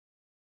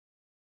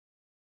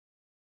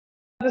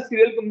the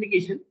serial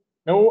communication.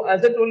 Now,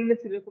 as I told in the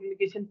serial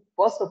communication,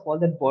 first of all,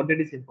 that baud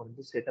rate is important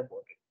to set a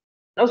baud rate.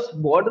 Now,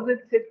 baud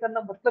rate set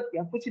करना मतलब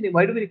क्या? कुछ नहीं.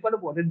 Why do we require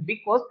a baud rate?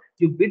 Because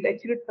जो bit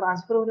actually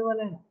transfer होने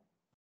वाला है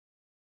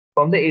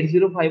from the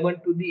 8051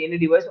 to the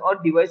any device or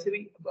device से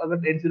भी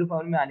अगर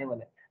 8051 में आने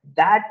वाला है,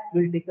 that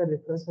will take a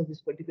reference of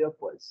this particular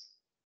pulse.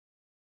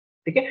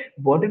 ठीक है.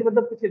 baud rate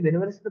मतलब कुछ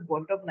whenever is the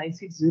baud rate of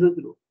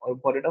 9600 और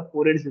baud rate of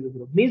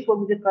 4800 means वो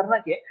मुझे करना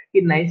क्या है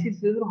कि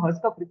 9600 हर्ट्ज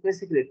का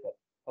फ्रीक्वेंसी क्रिएट कर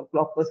और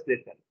क्लॉक पल्स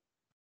क्रिएट कर.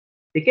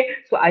 ठीक है.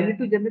 सो I need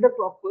to generate a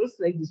clock pulse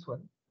like this one.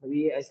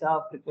 अभी ऐसा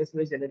फ्रीक्वेंसी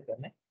में जनरेट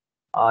करना है,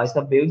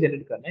 ऐसा वेव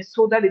जनरेट करना है,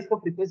 सो दैट इसका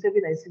फ्रीक्वेंसी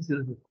अभी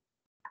 9600.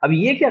 अब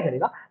ये क्या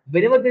करेगा?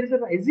 Whenever there is a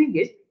rising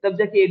as तब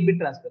जाके 8 बिट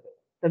ट्रांसफर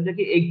करेगा, तब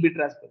जाके 1 बिट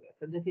ट्रांसफर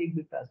करेगा, तब जाके 1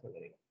 बिट ट्रांसफर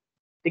करेगा.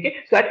 ठीक है.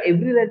 सो at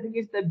every rising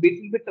as the bit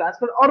will be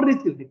transfer और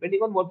receive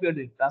depending on what you are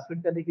doing.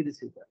 Transfer करने की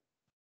रिसीव कर.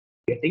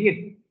 Getting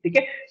it? ठीक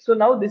है. So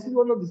now this is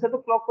one of this are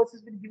the clock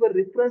pulses will give a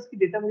reference की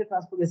data मुझे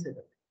transfer कैसे करना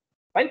है.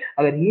 फाइन.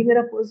 अगर ये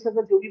मेरा पल्स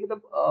अगर जो भी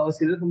मतलब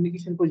सीरियल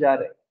कम्युनिकेशन को जा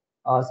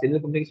रहा है, सीरियल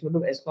कम्युनिकेशन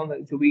मतलब एसकॉम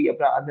जो भी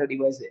अपना अदर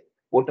डिवाइस है,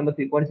 पोर्ट नंबर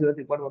 3.0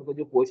 3.1 को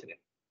जो पहुंच रहे हैं.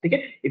 ठीक है.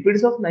 If it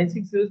is of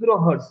 9600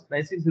 hertz,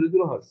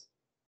 9600 hertz,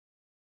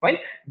 fine.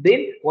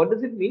 Then what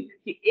does it mean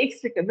कि 1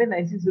 सेकंड में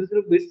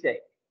 9600 बिट्स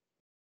जाएंगे.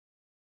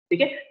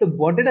 ठीक है. तो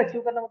बॉडेड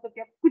अचीव करना मतलब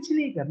क्या? कुछ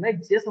नहीं करना है,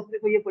 जस्ट अपने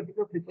को ये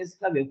पर्टिकुलर फ्रीक्वेंसी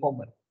का waveform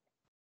banana.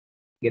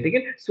 getting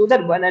it so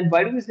that one. And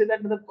why do we say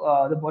that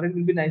the body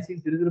will be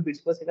 9600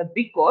 bits per second?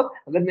 Because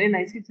अगर मैंने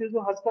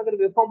 9600 हर्ट्ज का अगर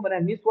वेवफॉर्म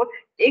बनाया मींस व्हाट,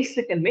 1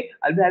 सेकंड में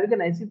I'll be having a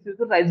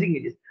 9600 rising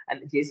ages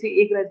and जैसे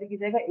एक rising as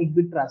जाएगा एक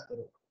बिट ट्रांसफर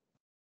होगा.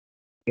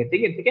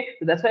 getting it? ठीक है.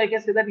 so that's why I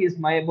can say that yes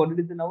my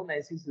body is now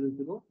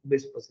 9600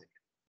 bits per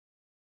second.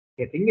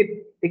 getting it?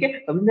 ठीक है.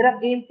 अब मेरा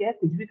एम क्या है?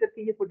 कुछ भी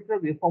करके ये पर्टिकुलर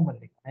वेवफॉर्म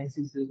बनेगा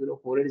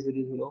 9600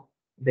 4800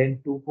 then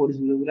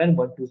 2400 and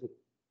 120.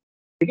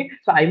 Okay,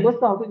 so I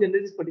must know how to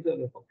generate this particular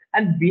waveform,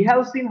 and we have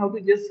seen how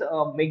to just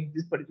make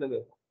this particular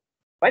waveform.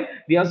 Fine,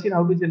 we have seen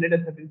how to generate a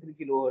 33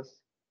 kilohertz.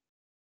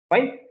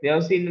 Fine, we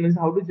have seen means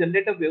how to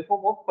generate a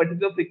waveform of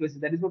particular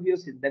frequency. That is what we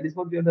have seen. That is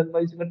what we have done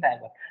by using a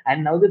timer.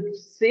 And now the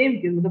same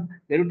thing,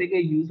 we have to take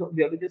a use of,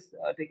 we have to just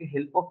take a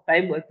help of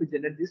timer to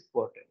generate this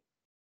pattern.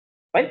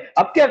 Fine.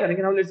 अब क्या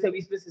करेंगे? Now let's say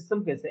इसमें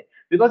system कैसे है?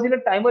 Because in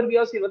a timer we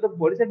have seen मतलब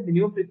what is the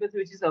minimum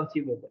frequency which is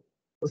achievable.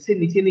 उससे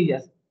नीचे नहीं जा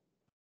सकते.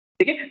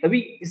 ठीक है. अभी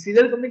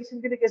सीरियल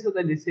कम्युनिकेशन के लिए कैसे होता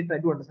है? जैसे ट्राई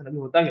टू अंडरस्टैंड अभी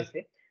होता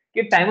कैसे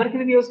कि टाइमर के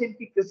लिए भी सेम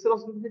कि क्रिस्टल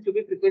ऑसिलेटर में जो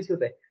भी फ्रीक्वेंसी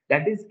होता है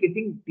that is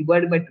getting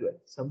divided by 12.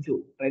 समझो,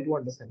 ट्राई टू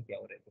अंडरस्टैंड क्या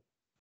हो रहा है.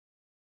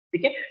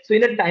 ठीक है. सो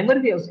इन a timer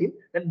we have seen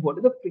that what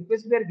is the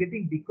frequency we are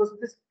getting because of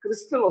this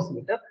crystal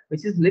oscillator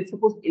which is let's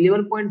suppose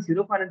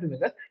 11.05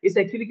 megahertz is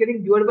actually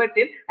getting divided by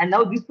 10 and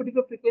now this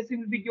particular frequency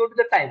will be given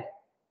to the timer.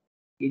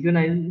 ये जो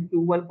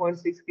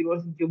 921.6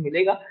 kilohertz जो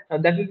मिलेगा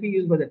that will be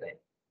used by the timer.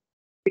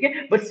 ठीक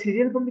है. But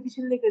serial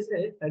communication में कैसे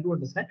है? Try to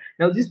understand.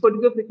 Now this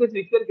particular frequency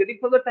which we are getting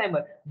from the timer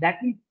that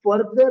will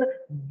further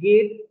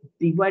gate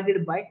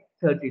divided by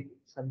 32.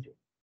 समझो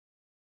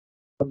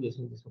समझो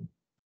समझो समझो.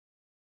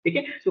 ठीक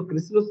है. सो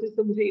क्रिस्टल ऑसिलेटर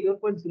से मुझे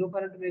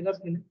 11.05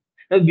 मेगाहर्ट्ज मिले.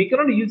 Now we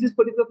cannot use this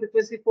particular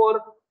frequency for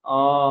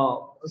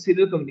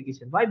serial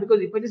communication. Why?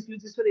 Because if I just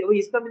use this for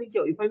इसका मीनिंग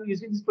क्या हो? If I'm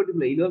using this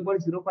particular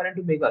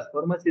 11.05 megahertz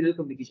for my serial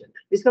communication,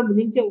 इसका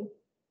meaning क्या हो?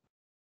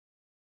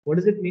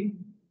 What does it mean?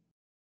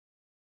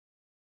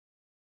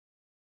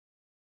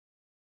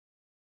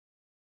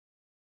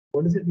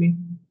 What does it mean?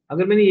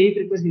 अगर मैंने यही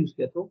frequency use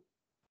किया तो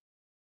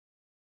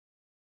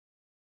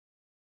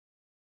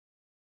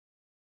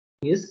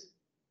yes,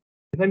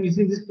 if I'm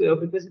using this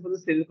frequency for the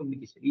serial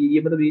communication,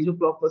 ये मतलब ये जो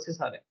क्लॉक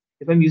पल्सेस आ रहे हैं,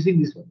 if I'm using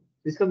this one,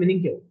 तो इसका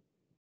मीनिंग क्या हो?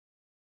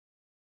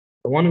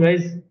 Come on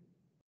guys.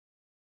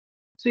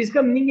 So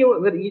इसका मीनिंग ये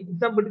अगर ये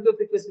इतना पर्टिकुलर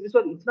फ्रीक्वेंसी इस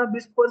और इतना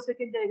बिट्स पर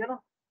सेकंड जाएगा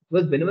ना,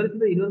 because whenever it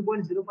is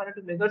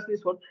 11.052 megahertz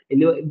is what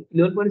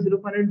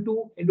 11.052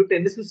 into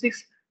 10 to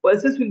 6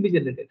 pulses will be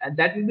generated and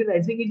that will be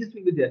rising edges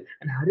will be there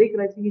and हर एक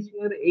rising edge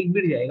में अगर एक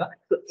बिट जाएगा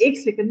तो एक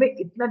सेकंड में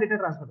इतना डेटा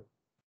ट्रांसफर होगा.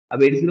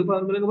 अब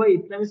 8051 बोलेगा भाई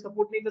इतना में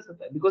सपोर्ट नहीं कर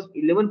सकता because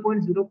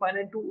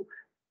 11.052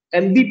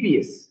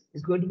 mbps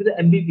is going to be the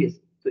mbps.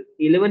 so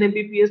 11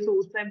 mbps तो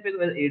उस टाइम पे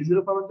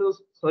 8051 तो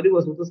सॉरी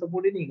बस वो तो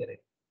सपोर्ट ही नहीं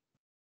करेगा.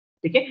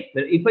 ठीक है.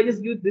 If I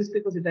just use this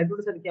frequency type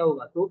two sir क्या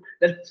होगा? तो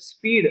that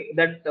speed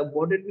that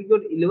what it will go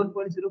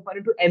 11.05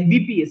 into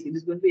mbps. it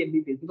is going to be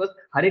mbps because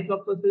हर एक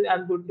clock pulse I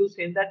am going to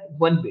send that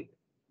one bit.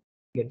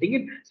 getting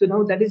it? So now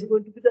that is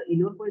going to be the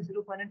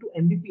 11.05 into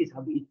mbps.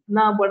 अब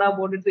इतना बड़ा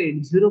body तो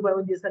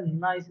 8051 जैसा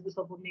ना इसे तो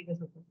support नहीं कर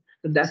सकता.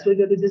 तो that's why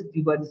we have to just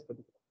divide this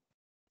particular.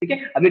 ठीक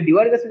है. अब ये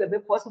डिवाइड कैसे करते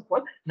हैं? First of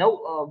all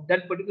now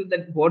that particular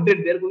that body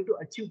we are going to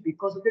achieve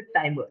because of the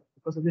timer,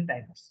 because of the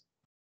timers.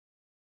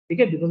 ठीक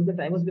है. Because of the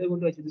timers we are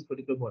going to achieve this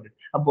particular body.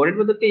 अब body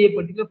मतलब कि ये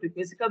particular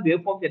frequency का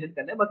waveform generate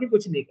करना है, बाकी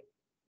कुछ नहीं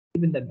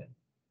करना इन दैट मैन.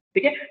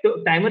 ठीक है. तो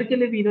टाइमर के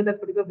लिए भी know that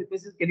particular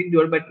frequency is getting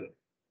divided by 12.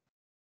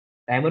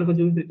 Timer को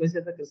जो भी फ्रीक्वेंसी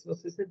आता है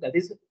crystal say that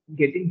is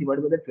getting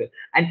divided by the 12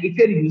 and if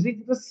you are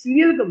using the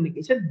serial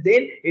communication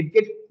then it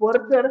get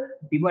further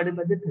divided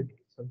by the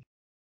 32.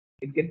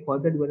 It get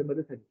further divided by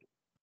the 32.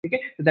 ठीक है.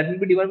 so that will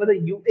be divided by the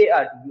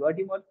UART.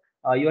 UART what?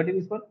 UART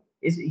is for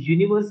is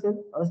universal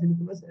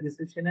asynchronous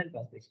reception and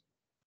transmission.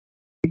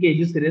 ठीक है,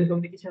 जो serial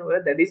communication हो रहा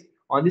है that is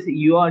on this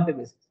UART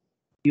basis.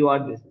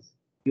 UART basis.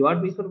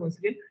 UART means for once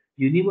again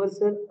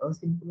universal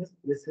asynchronous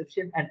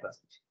reception and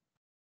transmission.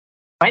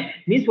 Fine.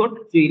 Means what?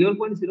 So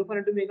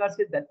 11.042 megahertz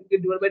that will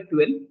get divided by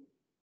 12.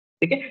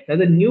 Okay. Now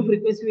the new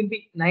frequency will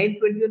be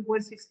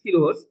 921.6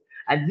 kilohertz,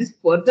 and this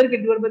further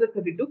get divided by the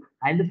 32,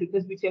 and the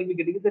frequency which I will be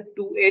getting is the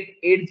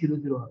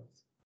 28800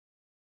 hertz.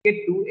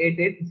 Okay,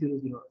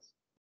 28800 hertz.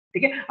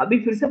 ठीक है, अभी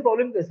फिर से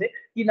problem कैसे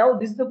कि now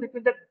this is the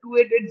frequency that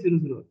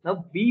 28800, now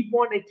we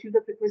want actually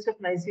the frequency of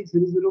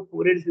 9600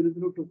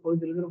 4800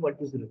 2400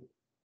 1200.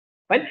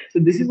 Fine. So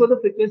this is what the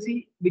frequency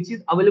which is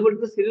available to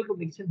the serial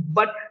communication.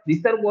 But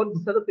these are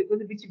the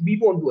frequency which we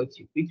want to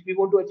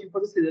achieve, for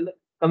the serial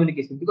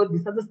communication, because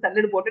these are the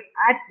standard baud rate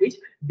at which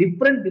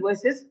different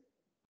devices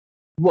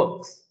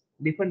works,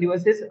 different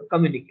devices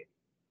communicate.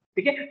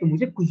 ठीक है, तो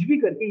मुझे कुछ भी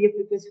करके ये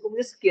frequency को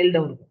मुझे स्केल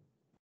डाउन करना.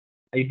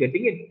 Are you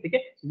getting it? ठीक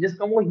है, just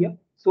come over here.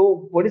 So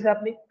what is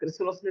happening?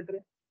 Crystal oscillator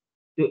है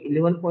जो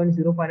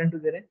 11.052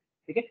 दे रहे हैं.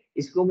 ठीक है,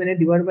 इसको मैंने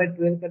डिवाइड बाय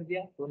 12 कर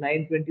दिया तो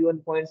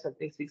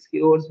 921.6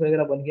 किलोहर्ट्ज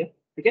वगैरह बन गया.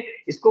 ठीक है,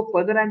 इसको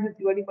further I am just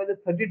dividing by the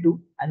 32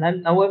 and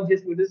now I'm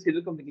just going to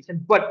serial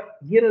communication. But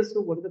here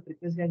also what is the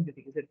frequency I'm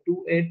getting? Is a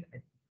 28,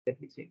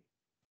 let me check,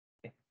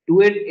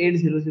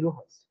 28800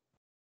 hertz.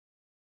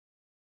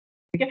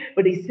 ठीक है,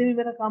 but इससे भी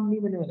मेरा काम नहीं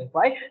बनने वाला है.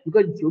 व्हाई?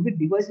 बिकॉज़ जो भी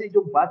डिवाइस है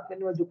जो बात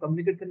करने वाले, जो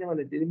कम्युनिकेट करने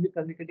वाले, they will be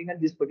communicating at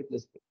this particular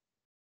speed.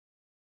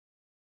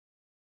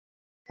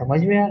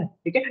 समझ में आ रहा है?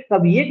 ठीक है, तो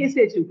अब ये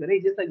कैसे अचीव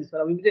करें? जैसा जिस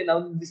अभी मुझे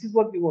now this is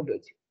what we want to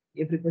achieve,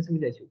 ये फ्रीक्वेंसी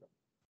मुझे अचीव करना.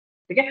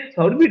 ठीक है,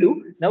 so how do we do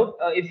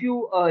now? If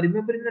you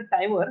remember in the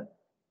timer,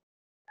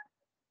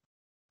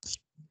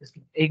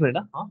 एक मिनट.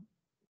 हां,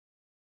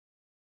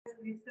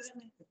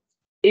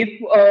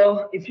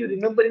 if you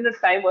remember in a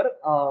timer,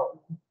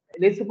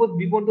 let's suppose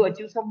we want to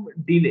achieve some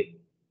delay.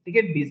 ठीक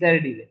है,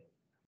 desired delay.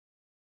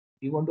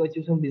 We want to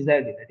achieve some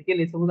desired delay. ठीक है,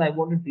 let's suppose I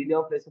want a delay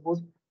of, let's suppose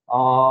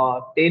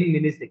 10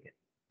 milliseconds.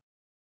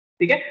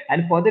 ठीक है,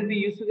 and for that we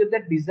used to get the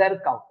desired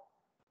count.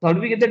 So how do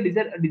we get the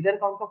desired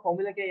count का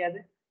formula क्या याद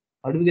है?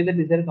 How do we get the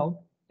desired count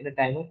in a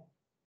timer?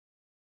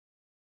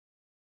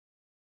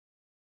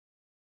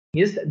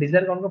 Yes,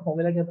 desired count का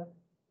formula क्या था?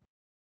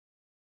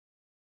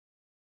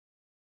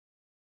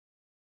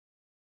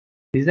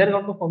 Desired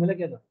count का formula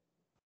क्या था?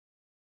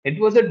 It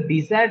was a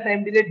desired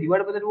time delay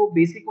divided by वो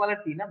basic वाला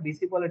t ना,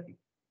 basic वाला t.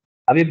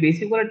 अब ये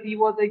basic वाला t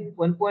was like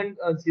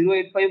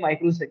 1.085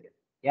 microsecond.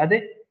 याद है?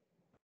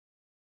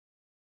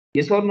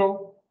 Yes or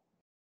no?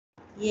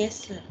 Yes,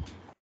 sir.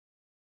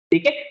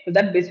 ठीक है, so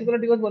that basic वाला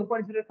t was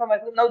 1.085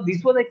 microsecond. Now this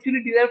was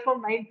actually derived from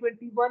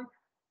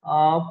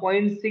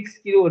 921.6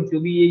 kilohertz, जो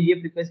भी ये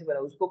फ्रीक्वेंसी बना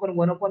उसको अपन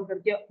 1 अपॉन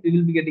करके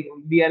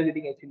we are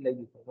getting actually like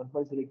this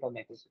 1.05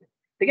 microsecond.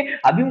 ठीक है,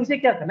 अभी मुझे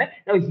क्या करना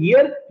है? Now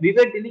here we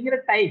were dealing in a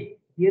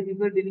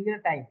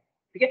time,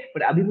 ठीक है,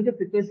 बट अभी मुझे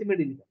फ्रीक्वेंसी में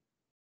डील करना.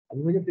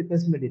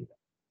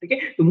 ठीक है,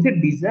 तो मुझे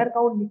डिजायर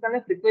काउंट निकालना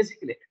है फ्रीक्वेंसी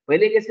के लिए.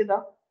 पहले कैसे था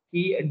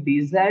कि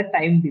Dzire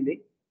time delay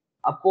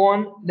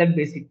upon that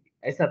basic,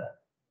 ऐसा था.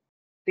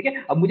 ठीक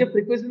है, अब मुझे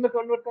फ्रीक्वेंसी में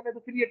कन्वर्ट करना है, तो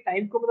फिर ये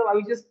टाइम को मतलब I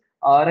will just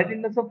right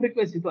in terms of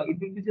frequency, तो it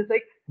will be just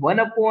like 1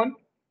 upon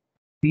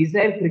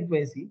Dzire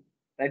frequency,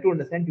 try to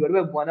understand, divide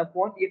by 1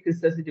 upon ये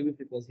क्रिस्टल से जो भी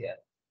फ्रीक्वेंसी आ रहा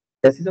है,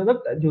 दैट इज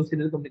मतलब जो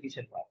सीरियल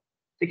कम्युनिकेशन पार्ट.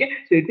 ठीक है,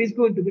 so it is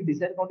going to be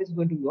Dzire count is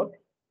going to be what.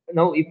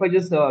 Now if I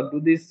just do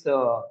this,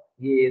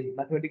 ये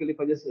mathematically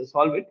if I just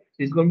solve it,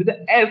 is going to be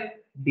the f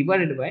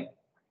divided by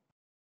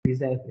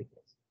desire frequency.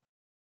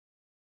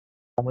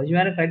 समझ में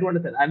आ रहा है? Try to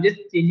understand, I am just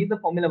changing the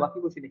formula,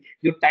 बाकी कुछ नहीं.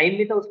 जो time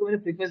में था उसको मैंने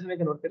फ्रीक्वेंसी में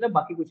कन्वर्ट कर दिया,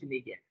 बाकी कुछ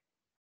नहीं किया.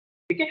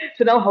 ठीक है,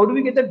 so now how do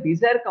we get the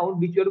desired count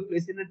which you have to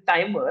place in a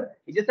timer?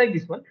 It's just like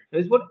this one. Now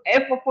it's what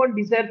f upon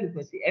desired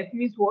frequency. F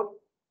means what?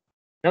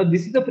 Now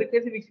this is the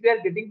frequency which we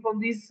are getting from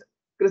this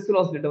crystal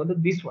oscillator,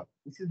 this one.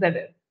 This is that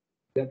f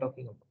we are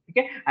talking about.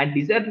 Okay, and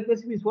desired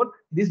frequency means what?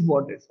 This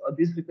baud rates or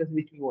this frequency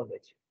which we want to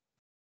achieve.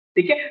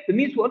 Okay, so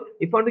means what?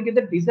 If I want to get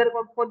the desired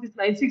count for this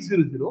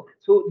 9600,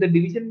 so the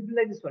division will be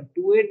like this one: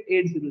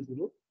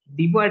 28800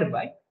 divided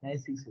by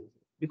 9600,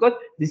 because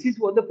this is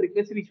what the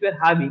frequency which we are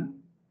having.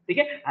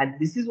 Okay, and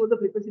this is what the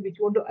frequency which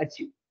you want to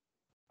achieve.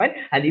 Right?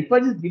 And if I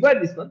just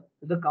divide this one,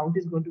 so the count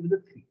is going to be the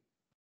 3.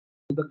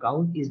 So the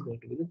count is going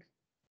to be the 3.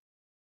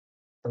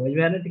 समझ में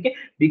आ रहा है? ठीक है,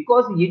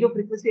 because ये जो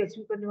frequency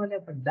achieve करने वाले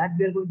हैं अपन, that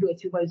we are going to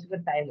achieve by using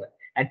a timer.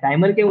 And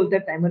timer क्या बोलते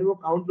हैं? टाइमर में वो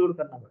काउंट लोड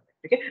करना पड़ता है.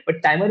 ठीक है, बट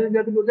टाइमर में we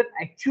have to load the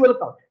actual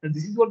count.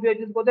 This is what we are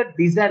just called the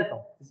desire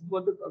count. This is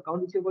what the count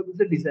which we call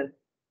the desire.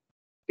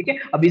 ठीक है,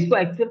 अब इसको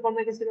एक्चुअल काउंट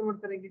में कैसे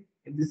convert करेंगे?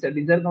 If this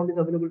desire count is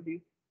available to you,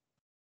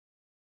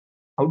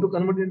 how to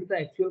convert into the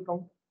actual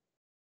count?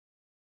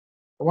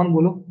 कौन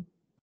बोलो,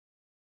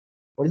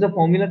 what is the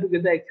formula to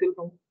get the actual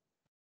count?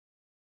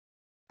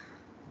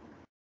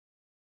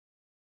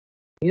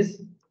 Yes,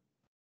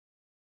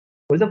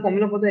 what is the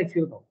formula for the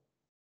actual count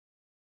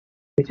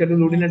which you have to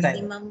load in a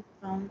timer? Maximum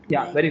count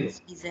Yeah, very good.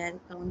 minus desired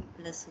count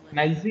plus 1.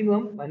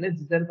 Maximum minus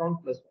desired count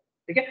plus 1.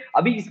 ठीक है,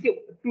 अभी इसके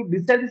to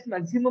decide this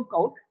maximum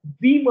count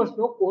we must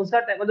know कौन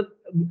सा time,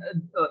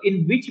 मतलब in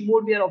which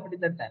mode we are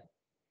operating that time.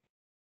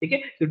 ठीक है.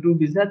 So to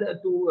decide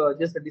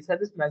just decide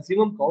this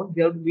maximum count,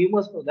 we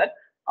must know that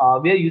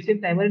we are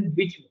using timer in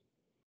which mode.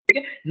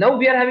 Okay. Now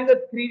we are having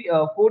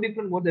a four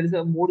different mode. There is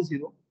a mode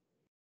 0.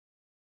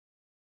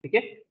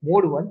 Okay.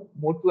 Mode 1,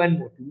 mode 2 and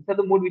mode 3. These are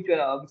the mode which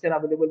are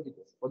available with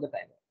us for the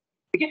timer.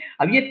 ठीक है.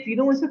 अब ये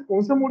तीनों में से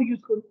कौन सा mode use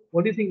करूं?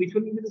 What do you think? Which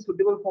one will be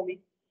suitable for me?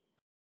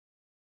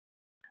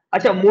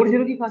 अच्छा, मोड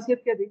 0 की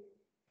खासियत क्या थी?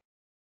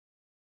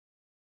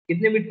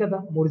 कितने बिट का था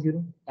मोड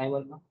 0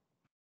 टाइमर का?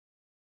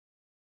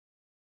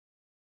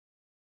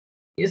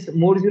 इस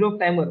मोड 0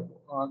 टाइमर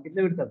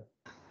कितने बिट का था?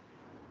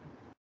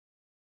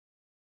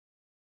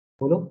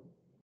 बोलो.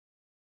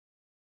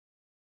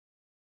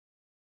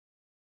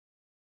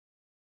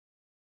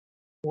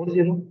 Mode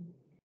 0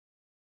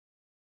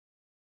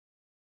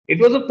 it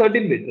was of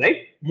 13 bit, right?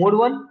 Mode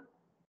 1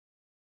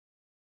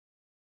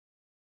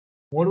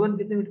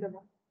 कितने बिट का था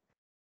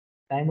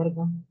टाइमर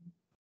का?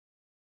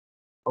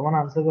 कौन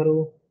आंसर करो?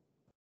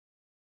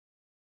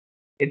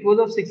 It was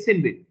of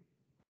 16 bit.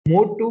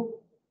 Mode 2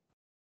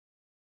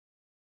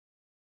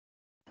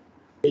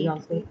 is 8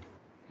 answer. bit.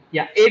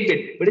 Yeah, 8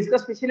 bit. But इसका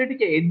स्पेशलिटी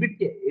क्या है? 8 bit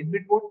क्या है? 8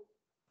 bit mode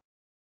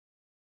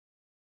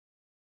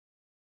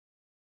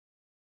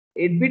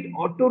 8 bit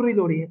auto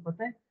reload है,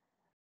 पता है?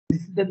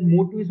 This is the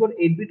mode 2 is what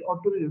 8 bit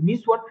auto reload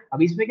means what.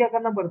 अब इसमें क्या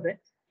करना पड़ता है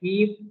कि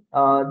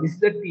this is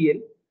the TL,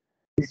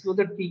 this was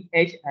the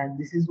TH and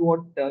this is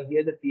what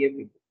here the TF.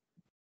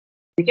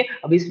 ठीक है.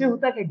 अब इसमें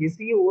होता क्या है,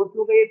 जैसे ये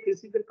ओवरफ्लो का ये फिर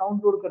से फिर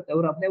काउंट लोड करता है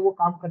और अपने वो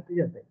काम करते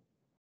जाता है.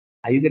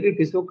 आई यू गेट इट?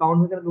 फिर से वो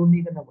काउंट वगैरह लोड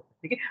नहीं करना पड़ता.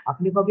 ठीक है.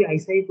 अपने को अभी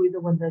ऐसा ही कोई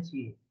तो बंदा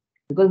चाहिए,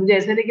 बिकॉज मुझे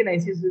ऐसा नहीं कि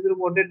 9600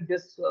 wanted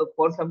just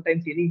for some time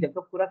चाहिए. जब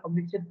तक पूरा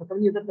कम्युनिकेशन खत्म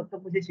नहीं होता तब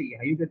तक मुझे चाहिए.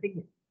 आई यू गेटिंग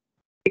इट?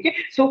 ठीक है.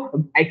 So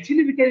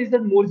actually we can use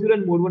the mode 0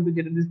 and mode 1 to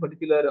generate this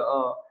particular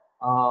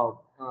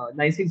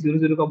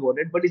 9600 का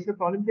बॉर्डेट. बट इसमें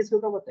प्रॉब्लम कैसे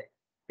होगा बताए?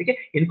 ठीक है.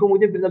 इनको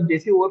मुझे मतलब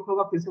जैसे ओवरफ्लो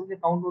होगा फिर से मुझे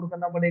काउंट लोड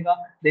करना पड़ेगा.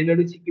 Then we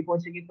have to keep on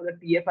checking for the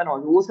TF and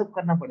all, वो सब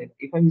करना पड़ेगा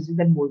if I am using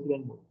that mode 0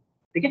 and mode.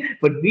 ठीक है.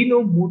 But we know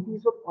mode 2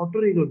 is auto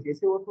reload.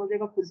 जैसे ओवरफ्लो हो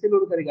जाएगा फिर से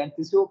लोड करेगा एंड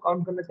फिर से वो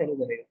काउंट करना चालू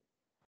करेगा.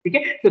 ठीक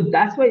है. So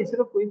that's why instead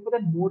of going for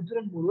that mode 0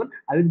 and mode 1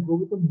 I will go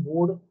with the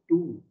mode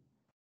 2.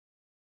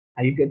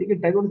 Are you getting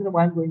it? I don't know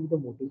why I'm going with the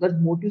motive because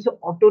motive is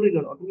auto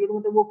reload. Auto reload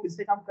मतलब वो फिर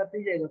से काम करते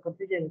ही जाएगा,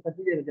 करते ही जाएगा,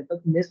 करते ही जाएगा जब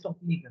तक नेक्स्ट ऑफ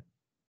नहीं करता.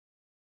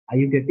 Are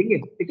you getting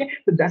it? Okay,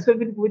 so that's why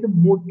we'll go with the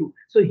mode 2.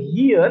 So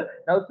here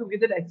now to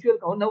get that actual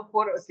count, now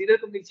for serial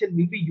communication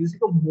we'll be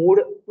using a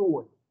mode 2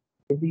 one.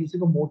 We'll be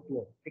using a mode 2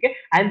 one. Okay,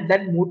 and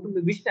that mode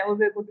 2 which timer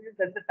we are going to use?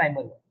 That's the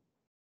timer one.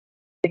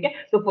 Okay,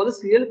 so for the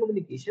serial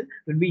communication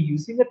we'll be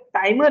using a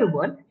timer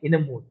one in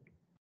a mode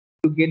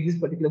to get this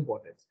particular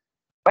borders.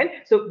 Fine.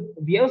 So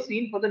we have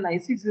seen for the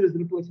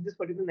 9600 to achieve this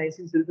particular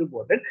 9600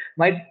 border,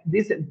 my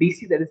this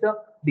DC, that is a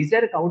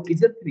desired count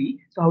is a 3.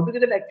 So how to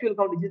get the actual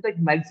count? It is like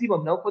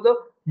maximum. Now for the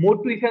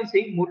mode 2, if I am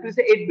saying mode 2 is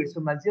a 8 bit,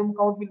 so maximum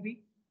count will be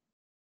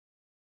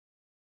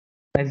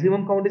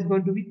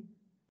going to be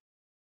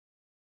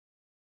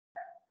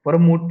for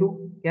a mode 2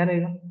 क्या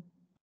रहेगा?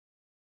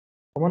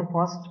 Come on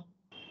fast.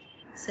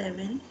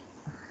 7.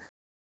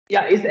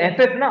 Yeah, it's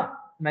FF na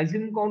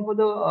maximum count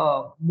for the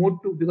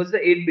mode 2 because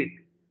it's a 8 bit.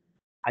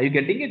 Are you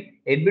getting it?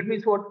 8 bit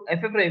means what?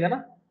 FF रहेगा ना?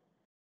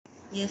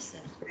 Yes,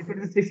 sir. If it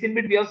is 16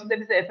 bit, we also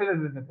that is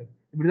FFFF.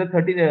 If it is a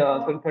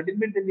 13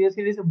 bit, then we have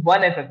seen is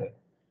one FFF.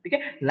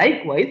 Okay.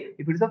 Likewise,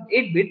 if it is of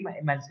 8 bit, my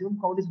maximum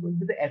count is going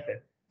to be the FF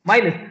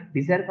minus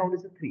desired count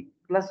is a 3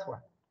 plus 1.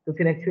 So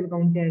फिर actual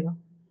count क्या आएगा?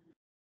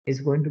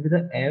 Is going to be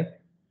the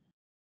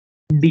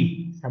FD.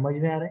 समझ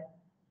में आ रहा है?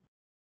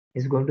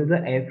 Is going to be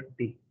the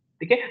FD.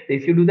 Okay. So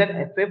if you do that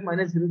FF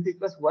minus 03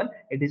 plus 1,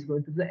 it is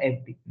going to be the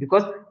FD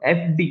because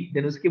FD.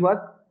 Then उसके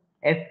बाद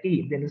FE,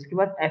 then उसके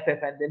बाद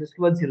FF and then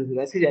उसके बाद 00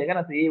 ऐसे जाएगा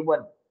ना. तो ये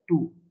 1 2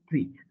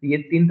 3 ये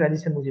तीन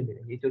ट्रांजिशन मुझे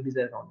मिलेंगे जो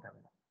डिजायर काउंट था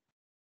मेरा.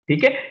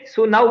 ठीक है.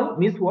 So now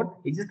means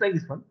what is just like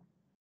this one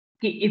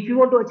कि if you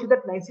want to achieve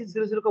that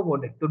 9600 का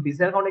बॉर्डर तो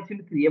डिजायर काउंट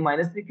एक्चुअली 3 है.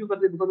 -3 क्यों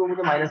करते? बिकॉज़ वो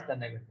मुझे माइनस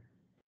करना है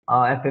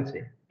FF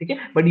से. ठीक है.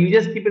 But you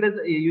just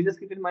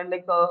keep in mind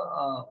like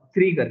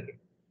 3 करके.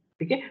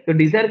 ठीक है. तो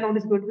Dzire count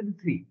is going to be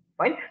 3.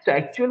 Fine. So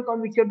actual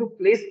count which you have to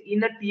place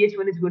in a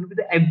TH1 is going to be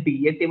the FD.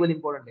 ये table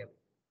important है.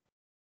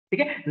 ठीक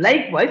है.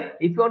 Likewise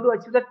if you want to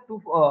achieve that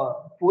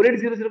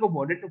 4800 का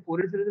border तो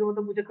 4800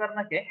 मतलब मुझे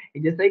करना क्या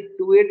है? Just like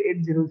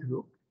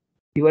 28800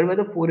 divided by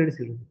the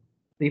 4800.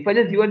 So if I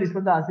just divide this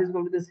one, the answer is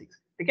going to be the 6.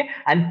 Okay.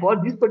 And for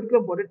this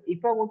particular borders,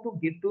 if I want to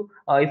get to,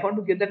 if I want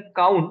to get that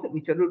count,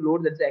 which I have to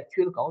load, that's the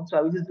actual count. So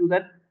I will just do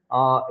that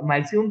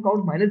maximum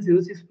count minus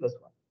 06 plus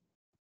 1.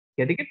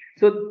 Getting it?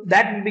 So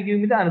that will be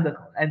giving me the another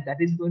count, and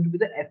that is going to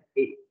be the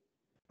FA.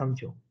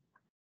 Samjho.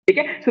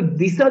 Okay. So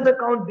these are the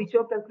count which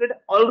you have calculated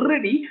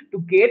already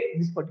to get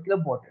this particular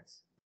borders.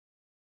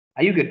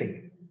 Are you getting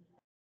it?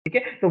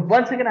 Okay. So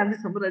once again, I'm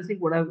just summarizing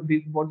what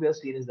we have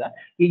seen is that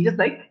it's just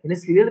like in a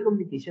serial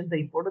communication, the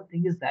important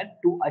thing is that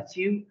to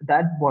achieve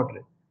that baud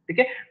rate. ठीक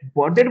है.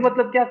 Baud rate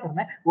मतलब क्या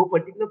करना है? वो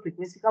particular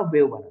frequency का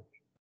wave बनाना है.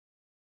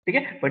 ठीक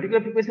है.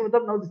 Particular frequency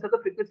मतलब now this is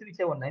the frequency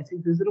which I want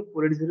 9600,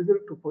 4800,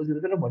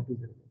 2400, and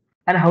 1200.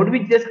 And how do we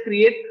just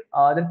create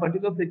that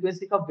particular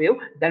frequency का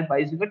wave that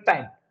buys you the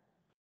time?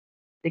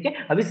 ठीक है.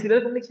 अभी सीरियल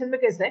कम्युनिकेशन में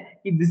कैसा है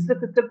कि this is the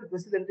crystal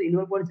frequency that is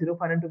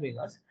 11.052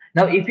 megahertz.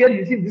 Now if you are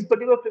using this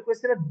particular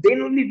frequency,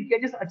 then only we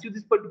can just achieve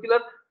this particular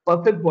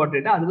perfect baud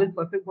rate. Otherwise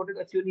perfect baud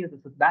rate achieve नहीं होता.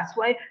 So that's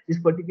why this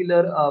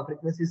particular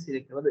frequency is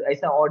selected. मतलब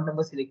ऐसा odd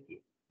number select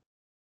किए.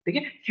 ठीक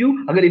है. क्यों?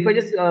 अगर if I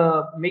just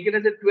make it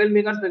as a 12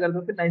 megahertz लगा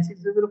दो फिर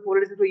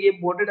 9600480 तो ये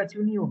baud rate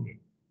achieve नहीं होंगे.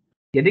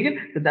 Yeah, ठीक है.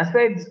 So that's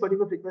why this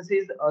particular frequency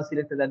is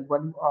selected at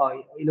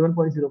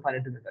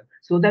 11.052 megahertz,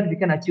 so that we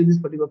can achieve this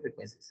particular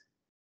frequencies,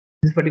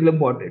 this particular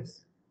baud rates.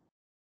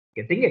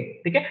 Okay, ठीक है.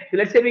 ठीक है. So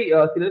let's say we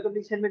serial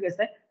communication में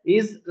कैसा है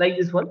is like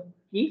this one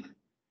कि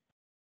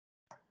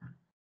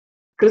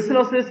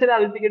crystal oscillation I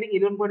will be getting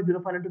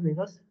 11.052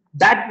 megahertz.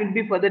 That will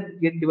be further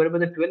get divided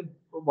by the 12.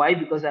 Why?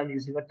 Because I am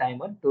using a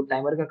timer. तो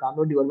timer का काम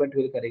वो divide by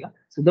 12 करेगा.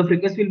 So the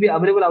frequency will be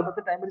available out of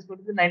the timer is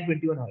going to be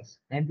 921 hertz,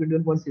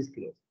 921.6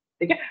 kilohertz.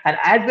 ठीक है. And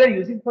as we are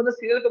using for the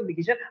serial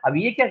communication, अब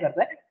ये क्या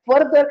करता है?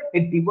 Further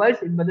it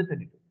divides in by the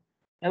 32.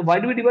 And why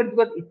do we divide?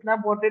 Because इतना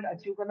baud rate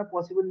achieve करना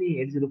possible नहीं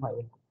है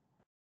 8051 को.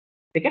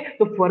 ठीक है.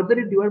 तो further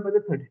it divide by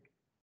the 32.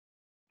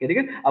 ठीक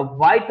है. अब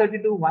why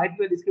 32 why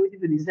 12 इसके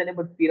पीछे रीजन है,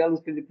 बट फिलहाल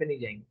उसके पे नहीं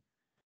जाएंगे.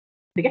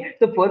 ठीक है.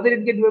 So further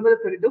it get divided by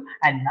the 32,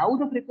 and now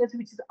the frequency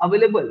which is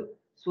available,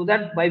 so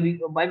that by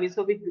means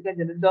of which we can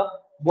generate the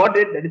baud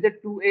rate, that is the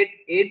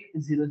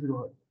 28800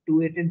 hertz,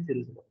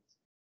 28800.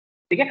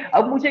 ठीक है.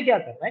 अब मुझे क्या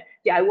करना है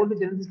कि I want to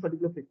generate this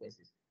particular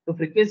frequency. तो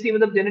frequency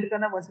मतलब जनरेट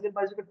करना वन सेकंड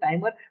पास का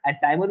टाइमर, एंड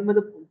टाइमर में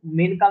मतलब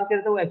मेन काम क्या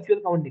रहता है वो एक्चुअल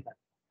काउंट निकालना.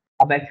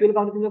 अब एक्चुअल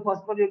काउंट में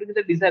first of all you have to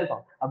get the desire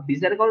count. अब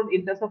Dzire count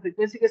in terms of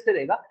frequency कैसे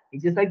रहेगा?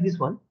 It's just like this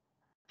one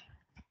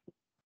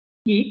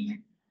कि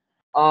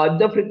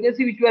the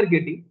frequency which you are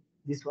getting,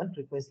 this one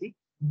frequency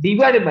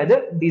divided by the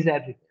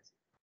desired frequency.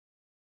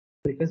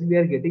 Frequency we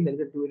are getting, that is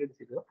the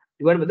 280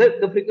 divided by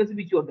the frequency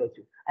which you want to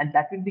achieve, and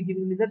that will be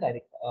giving me the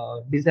direct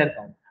desired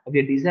count.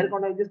 Okay, desired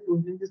count I just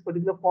put in this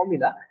particular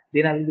formula,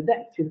 then I will get the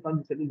actual count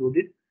which will be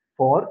loaded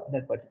for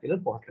that particular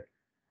portrait.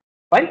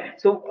 Fine.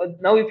 So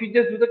now if you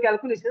just do the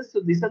calculations,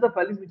 so these are the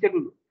values which are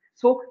to do.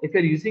 So if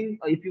you're using,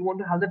 if you want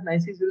to have that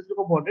 9600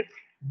 baud rate,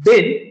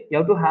 then you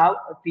have to have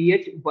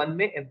TH1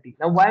 में FD.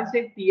 Now why I'm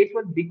saying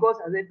TH1? Because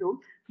as I told,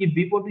 if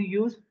we want to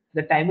use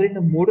the timer in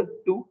the mode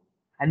 2,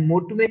 and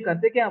mode 2 में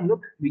करते क्या हम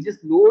लोग? We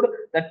just load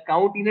that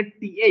count in a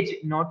TH,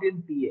 not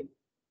in TL.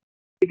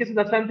 Okay, so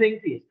that's why I'm saying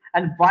TH.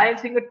 And why I'm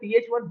saying a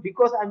TH1?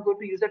 Because I'm going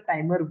to use a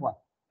timer 1.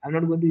 I'm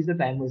not going to use a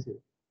timer 0.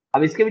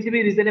 अब इसके पीछे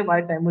भी reason है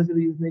why timer 0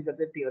 use नहीं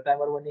करते,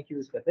 timer 1 एक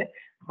use करते हैं,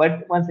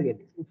 बट वंस अगेन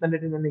उतना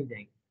डिटेल में नहीं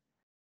जाएंगे.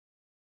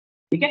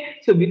 ठीक है.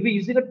 So will be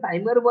using a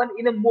timer 1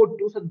 in a mode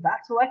 2, so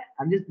that's why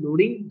I am just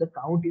loading the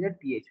count in a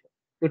TH1.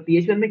 तो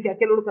TH1 में क्या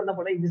क्या लोड करना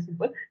पड़ा? इज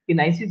सिंपल कि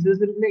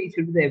 9600 के लिए it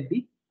should be the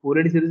FD,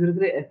 4800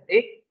 के लिए FA,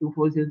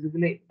 2400 के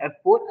लिए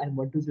F4, and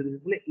 1200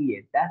 के लिए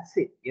EA. That's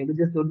it. You have to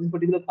just load this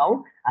particular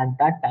count, and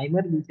that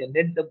timer will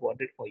generate the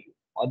baud rate for you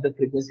or the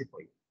frequency for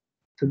you,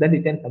 so that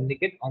you can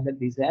communicate on the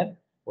desired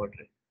baud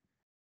rate.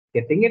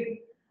 Getting it?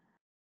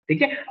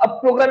 ठीक है. अब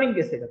programming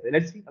कैसे करते हैं?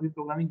 Let's see अभी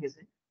programming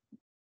कैसे.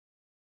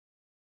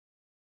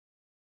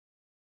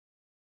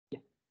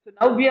 So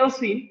now we have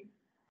seen.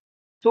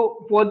 So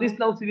for this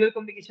now serial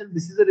communication,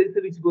 this is a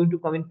register which is going to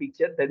come in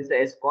picture. That is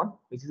the SCON,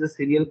 which is a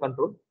serial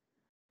control.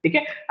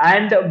 Okay,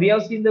 and we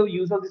have seen the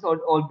use of this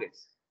all bits.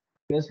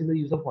 We have seen the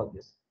use of all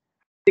this.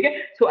 Okay,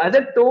 so as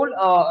I told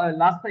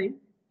last time,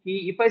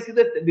 if I see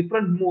the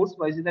different modes,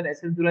 I see that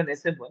SM0 and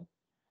SM1.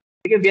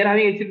 Okay, we are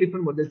having actually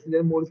different modes.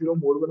 There's mode 0,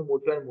 mode 1,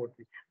 mode 2, and mode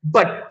 3.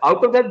 But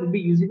out of that, we'll be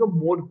using a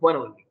mode 1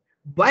 only.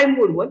 Why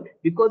mode 1?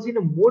 Because in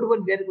a mode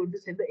 1, we are going to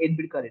send the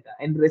 8-bit data.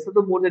 And the rest of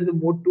the mode, that is the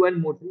mode 2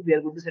 and mode 3, we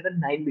are going to send a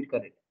 9-bit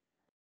data.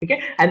 Okay,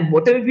 and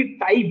whatever we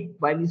type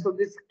by means of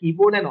this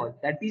keyboard and all,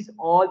 that is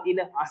all in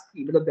a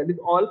ASCII. That is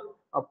all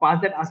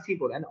past that ASCII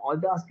code, and all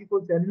the ASCII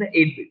codes are in a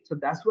 8-bit. So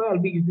that's why I'll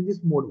be using this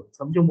mode 1.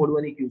 समझो mode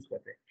 1 एक use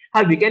करते हैं.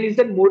 हाँ, we can use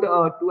that mode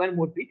 2 and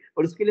mode 3,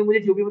 और उसके लिए मुझे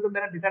जो भी मतलब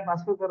मेरा डेटा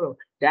ट्रांसफर कर रहा हूँ,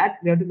 that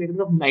we have to make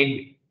it of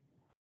 9-bit.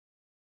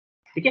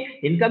 ठीक है.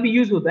 इनका भी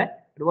यूज होता है,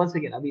 but once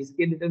again अभी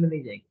इसके डिटेल में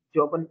नहीं जाएंगे.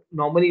 जो अपन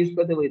नॉर्मली यूज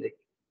करते हैं वही देखें.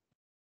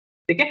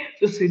 ठीक है.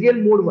 तो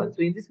serial mode 1,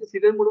 so in this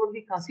serial mode 1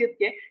 की खासियत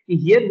क्या है कि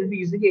हियर विल बी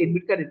यूजिंग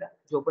 8-बिट का डेटा,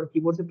 जो अपन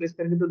कीबोर्ड से प्रेस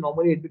करेंगे तो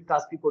नॉर्मली 8-बिट का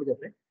ASCII कोड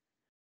जाता है.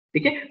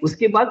 ठीक है.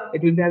 उसके बाद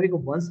it will be having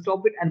one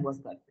stop bit and one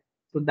start bit,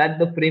 so that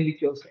the frame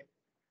which you have set.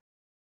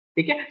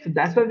 ठीक है. So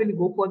that's why will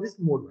go for this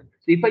mode 1.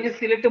 So if I just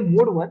select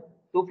mode 1,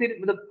 तो फिर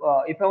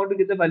मतलब if I want to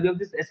get the value of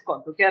this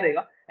SCON, तो क्या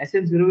रहेगा?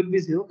 SM0 will be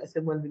 0,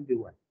 SM1 will be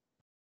 1.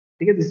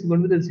 ठीक है. This is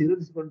going to the 0,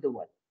 this is going to the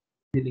 1.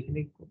 ये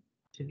लिखने को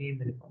कुछ नहीं है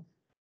मेरे पास,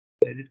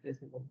 एडिट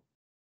कैसे करूं?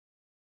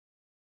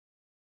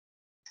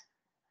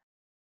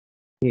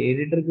 ये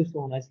एडिटर कुछ तो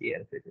होना चाहिए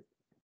यार. फिर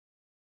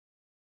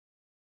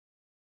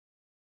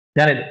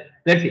जाने दो.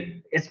 लेट्स सी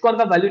एस्कॉन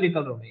का वैल्यू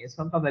निकाल रहा हूं मैं.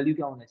 एस्कॉन का वैल्यू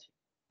क्या होना चाहिए?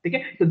 ठीक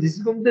है. तो this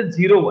is going to the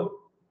 0 1,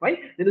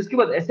 right. Then उसके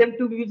बाद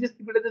SM2 we will just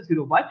keep it as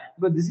 0 1,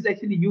 because this is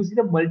actually used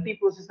in a multi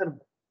processor mode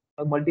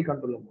और मल्टी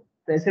कंट्रोलर मोड.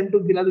 तो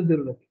SM2 फिलहाल तो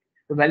जरूर रखें.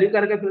 तो वैल्यू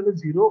क्या रखा फिलहाल तो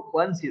 0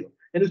 1 0.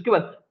 देन उसके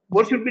बाद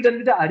what should be done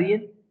with the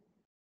REN?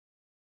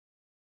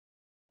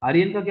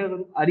 REN का क्या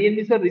करूं? REN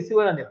मींस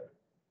रिसीवर आने वाला.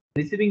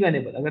 रिसीविंग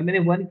अनेबल, अगर मैंने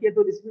 1 किया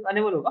तो रिसीविंग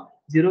अनेबल होगा,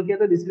 0 किया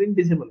तो रिसीविंग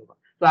डिसेबल होगा।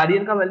 तो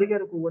आर्यन का वैल्यू क्या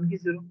रखो, 1 की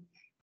 0।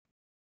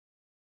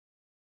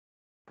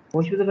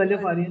 What is the value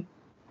of 1. Aryan?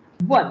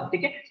 1,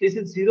 ठीक है। This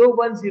is 0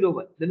 1 0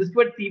 1। देन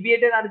उसके बाद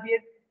TB8 and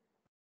RB8,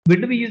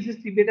 when do we use this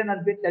TB8 and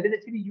RB8? That is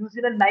actually used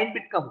in a 9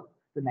 bit का मोड।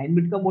 तो 9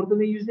 बिट का मोड तो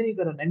मैं यूज नहीं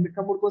कर रहा, 9 बिट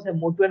का मोड कौन सा है,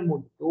 मोड 2 एंड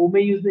मोड, तो वो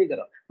मैं यूज नहीं कर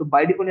रहा, तो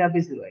बाय डिफॉल्ट यहाँ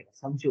पे 0 आएगा।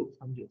 समझो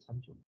समझो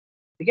समझो,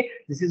 ठीक है।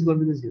 This is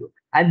going to be 0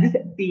 and this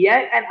TI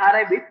and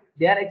RI bit,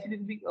 they are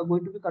actually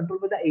going to be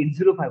controlled by the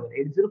 8051।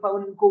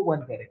 8051 इनको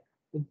 1 करेगा,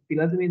 तो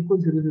फिलहाल तो मैं इनको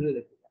 0 0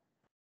 रखूंगा,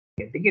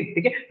 ठीक है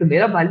ठीक है। तो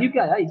मेरा वैल्यू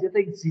क्या आया, इज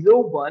लाइक 0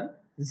 1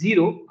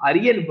 0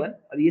 REL 1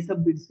 और ये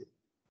सब bits.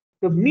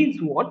 So means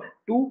what?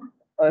 To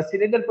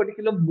select that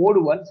particular mode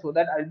 1, so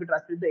that I will be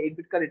transferring the 8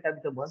 bit का data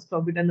with the 1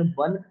 stop bit and the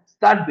 1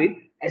 start bit।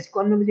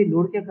 SCON में मुझे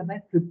load क्या करना है,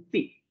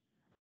 50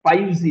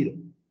 50,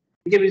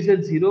 ठीक है, which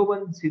is 0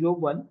 1 0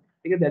 1,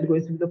 ठीक है, that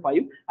goes to the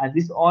 5 and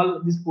this all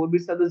these 4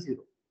 bits are the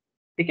 0,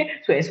 ठीक है।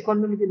 So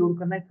SCON में मुझे लोड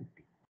करना है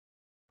 50,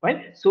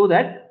 right, so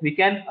that we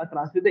can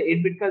transfer the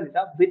 8 bit का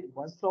data with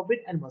 1 stop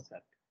bit and 1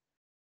 start bit,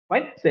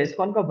 right। So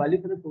SCON का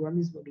value for the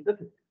program is going to the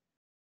 50,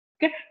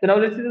 okay। So now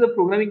let's see the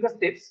programming का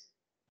steps।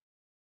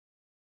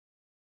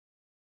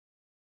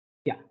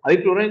 क्या अभी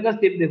programming का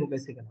step देखो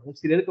कैसे करना है,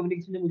 सीरियल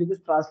कम्युनिकेशन में मुझे कुछ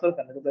ट्रांसफर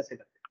करना है तो कैसे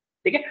करते हैं,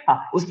 ठीक है।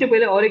 हाँ, उसके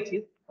पहले और एक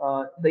चीज,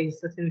 the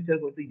instruction which we are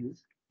going to use.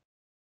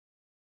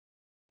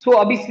 सो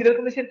अभी सीरियल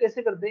कम्युनिकेशन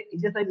कैसे करते हैं,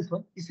 is just like this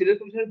one. Serial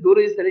communication दो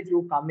रजिस्टर है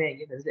जो काम में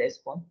आएंगे, दैट इज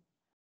एसकॉन।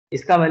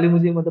 इसका वैल्यू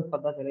मुझे मतलब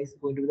पता चला, is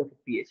going to be the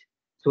 50H,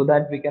 so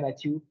that we can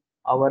achieve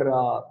our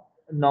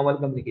normal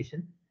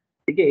communication,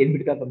 ठीक है, 8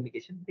 बिट का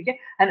कम्युनिकेशन, ठीक है।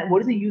 And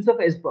what is the use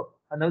of एसबफ,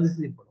 now this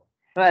is important.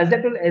 Now, as I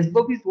told,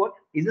 SBUF is what?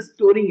 Is a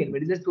storing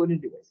element, is a storing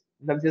device।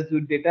 मतलब जैसे जो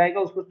data आएगा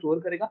उसको स्टोर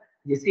करेगा,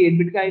 जैसे 8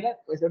 बिट का आएगा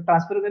वैसे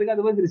ट्रांसफर करेगा,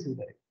 अदरवाइज रिसीव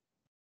करेगा।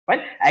 फाइन।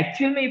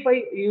 एक्चुअल में इफ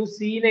आई यू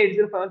सी इन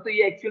 8051, तो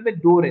ये एक्चुअल में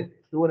दो रहते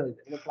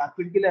हैं, मतलब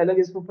ट्रांसमिट के लिए अलग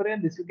एसबफर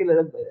है, रिसीव के लिए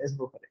अलग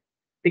एसबफर है,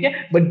 ठीक है,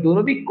 बट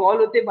दोनों भी कॉल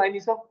होते हैं by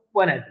means of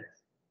one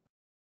address.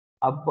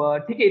 अब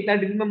ठीक है, इतना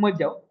डिटेल में मत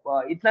जाओ,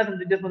 इतना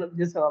समझो, जस्ट मतलब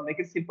जस्ट मेक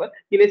इट सिंपल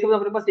कि लेट्स सपोज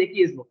अपने पास एक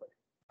ही एसबफर है,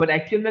 बट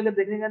एक्चुअल में अगर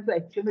देखने का तो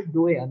एक्चुअल में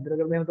दो है अंदर।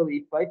 अगर मैं मतलब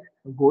if I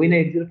go in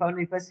 8051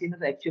 if I सी ना,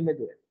 तो एक्चुअल में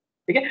दो है,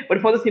 ठीक है।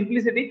 But for the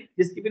simplicity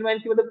just keep in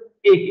mind कि मतलब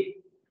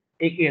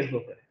एक ही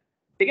एसबफर है,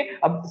 ठीक है।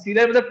 अब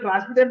सीरियल मतलब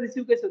ट्रांसमिट एंड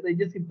रिसीव कैसे होता है,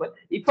 जस्ट सिंपल,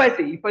 इफ आई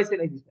से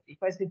लाइक दिस,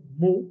 इफ आई से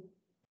मूव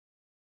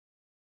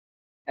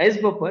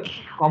एसबफर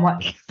कॉमा,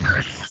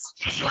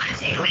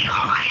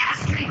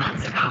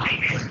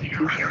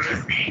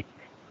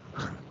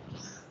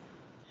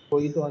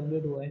 कोई तो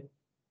अनम्यूट हुआ है,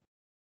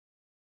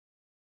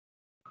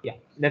 या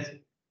let's.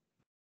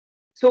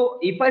 So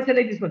if I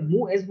select this one,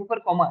 move S buffer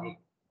comma A,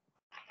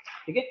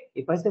 okay?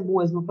 If I say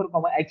move S buffer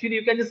comma, actually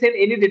you can just send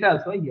any data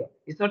also here.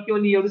 It's not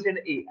only you have to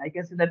send A. I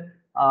can say that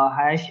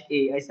hash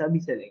A ऐसा भी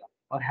चलेगा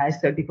और hash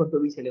 34 तो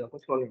भी चलेगा,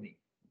 कुछ problem नहीं,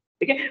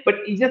 ठीक है।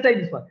 But it's just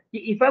like this one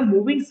कि if I'm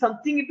moving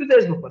something into the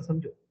S buffer,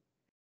 समझो,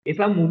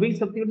 if I'm moving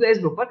something into the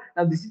S buffer,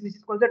 now this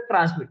is called the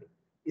transmitting।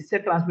 इससे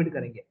ट्रांसमिट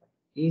करेंगे,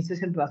 ये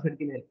इंस्ट्रक्शन ट्रांसमिट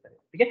के लिए help करेगा,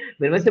 ठीक है।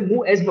 मेरे में से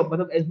मूव एस बफ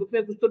मतलब एस बुक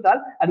में कुछ तो डाल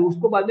और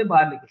उसको बाद में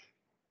बाहर लेके,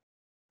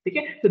 ठीक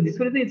है। तो this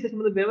one is the instruction,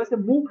 मतलब मेरे से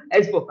मूव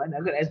एस बफ, एंड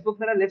अगर एस बफ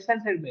मेरा लेफ्ट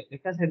हैंड साइड में,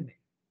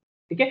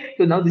 ठीक है,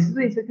 तो now this is the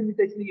instruction which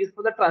actually used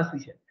for the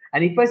transmission.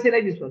 And if I से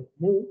like this one,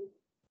 move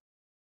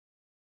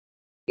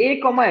A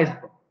comma S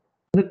बफ,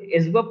 मतलब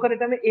एस बफ का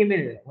डेटा में ए में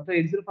ले रहा है, मतलब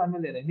 8051 में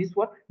ले रहा है, means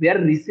what, we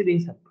are receiving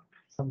something,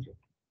 समझो,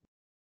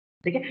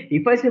 ठीक है।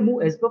 इफ आई से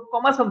मूव एस बफ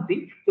कॉमा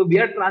समथिंग, तो we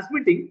are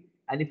transmitting.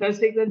 And if I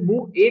से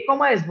मूव ए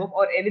कॉमा एस बफ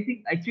और एनीथिंग,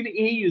 एक्चुअली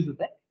ए ही यूज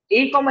होता है,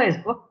 ए कॉमा एस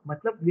बफ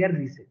मतलब वी आर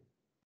रिसीविंग,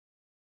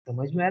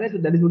 समझ में आ रहा है। तो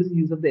that is what is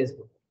use of the S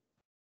बफ,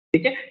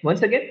 ठीक है।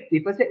 Once again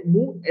if I say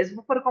move s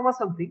buffer comma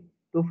something,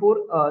 so for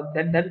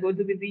that going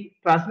to be the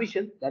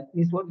transmission, that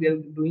means what we are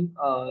doing,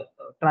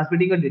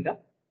 transmitting a data,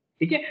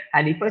 ठीक है।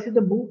 and if I say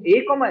the move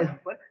a comma s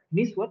buffer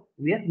means what,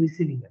 we are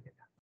receiving the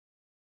data,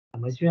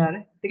 समझ में आ रहा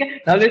है, ठीक है।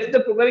 now let's see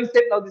the programming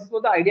step। now this is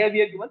what the idea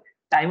we are given,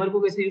 timer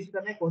को कैसे use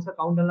करना है, कौन सा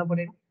काउंट डालना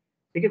पड़ेगा,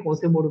 ठीक है, कौन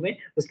से मोड में,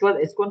 उसके बाद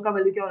एसकॉन का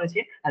वैल्यू क्या होना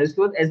चाहिए, और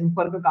उसके बाद एस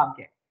बफर का काम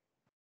क्या है,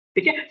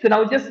 ठीक है। So now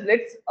just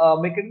let's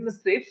make it in the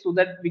steps so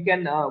that we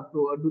can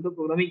do the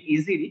programming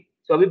easily।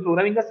 So अभी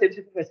programming का steps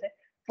कैसे है,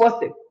 first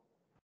step,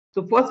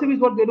 so first step is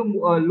what we have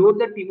to load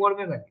the tmod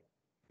में value,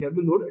 we have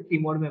to load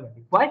tmod में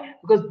value, why,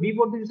 because we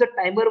want to use a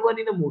timer 1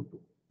 in a mode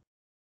 2,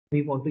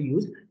 we want to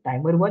use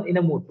timer 1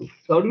 in a mode 2।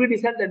 so how do we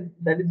decide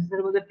that is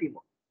decided by the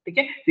tmod, ठीक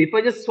है। so if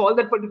I just solve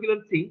that particular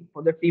thing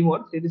for the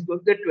tmod, so it is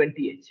going to the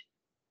 20H,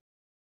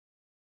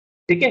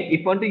 ठीक है।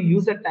 if I want to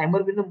use a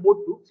timer in a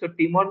mode 2, so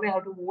tmod में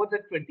how to move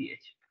the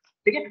 20H,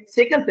 ठीक है।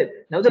 second step,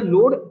 now the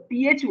load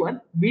th1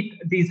 with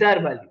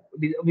desired value,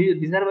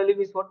 desired value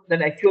means what,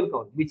 that actual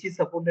count which is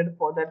supported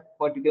for that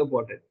particular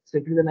baud rate। so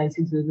if it is a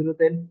 9600,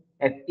 then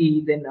fe,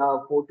 then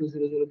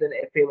 4200, then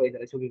fa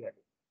वगैरह जो भी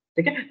value,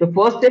 ठीक है। तो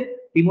first step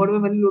tmod में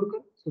value load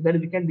कर, so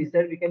that we can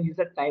decide, we can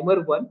use a timer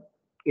 1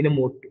 in a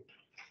mode 2,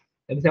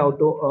 let say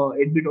auto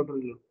 8 bit auto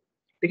reload,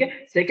 ठीक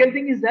है। second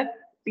thing is that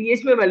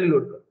th में value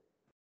load कर,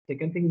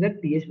 second thing is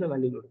that th में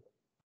value load कर,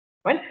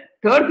 fine।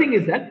 Third thing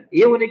is that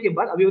ये होने के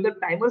बाद अभी मतलब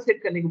टाइमर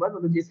सेट करने के बाद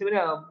मतलब जैसे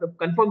मैंने मतलब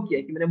कंफर्म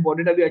किया कि मैंने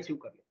बॉर्डेड अभी अचीव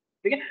कर लिया,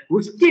 ठीक है,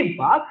 उसके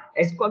बाद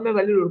एसकॉन में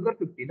वैल्यू लोड कर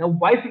 50। नाउ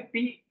व्हाई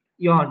 50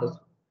 यू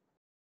अंडरस्टैंड,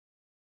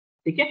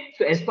 ठीक है।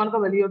 सो एसकॉन का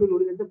वैल्यू टू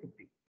लोड करते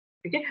 50,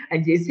 ठीक है।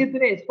 एंड जैसे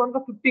तूने एसकॉन का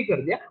 50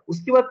 कर दिया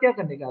उसके बाद क्या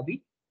करने का,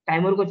 अभी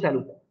टाइमर को चालू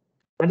कर।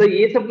 मतलब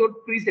ये सब जो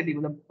प्री सेटिंग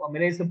मतलब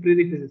मैंने सब प्री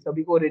रिक्वेस्ट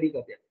सभी को रेडी कर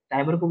दिया,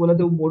 टाइमर को बोला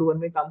तो मोड 1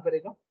 में काम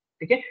करेगा,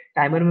 ठीक है।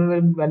 टाइमर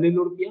में वैल्यू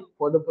लोड किया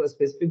फॉर द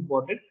स्पेसिफिक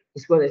बॉर्डेड,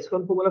 उसके बाद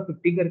एसकॉन को बोला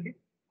 50 करके,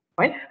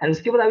 फाइन। एंड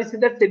उसके बाद अभी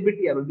सीधा सेट बिट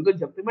टीआर, बिकॉज़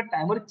जब तक मैं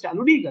टाइमर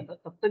चालू नहीं करता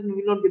तब तक you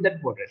will not get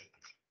that bordered,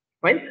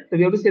 fine. तो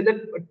we have to say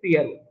that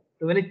TR.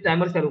 तो मैंने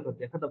टाइमर चालू कर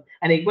दिया, खत्म।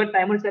 एंड एक बार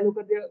टाइमर चालू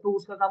कर दिया तो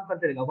उसका काम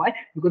करते रहेगा, why,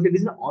 because it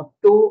is an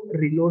auto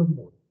reload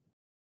mode.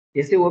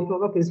 जैसे वर्क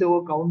होगा फिर से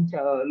वो काउंट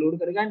लोड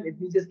करेगा and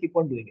it will just keep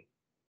on doing it,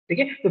 ठीक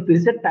है। तो फिर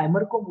से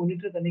टाइमर को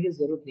मॉनिटर करने की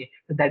जरूरत नहीं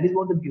है, तो that is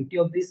what the beauty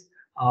of this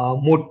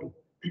mode 2,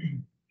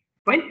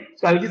 fine.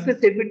 So I will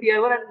just set bit TR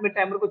 1 and मैं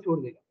टाइमर को छोड़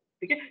देगा,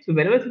 ठीक है। सो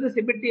व्हेनेवर से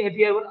सेट बिट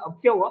टीआर 1, अब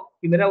क्या हुआ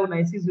कि मेरा वो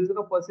 9600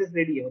 का पल्सेस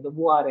रेडी है, मतलब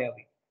वो आ रहा है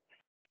अभी,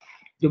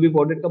 जो भी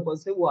बॉर्डेड का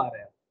पल्स है वो आ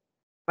रहा है,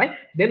 फाइन।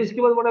 देन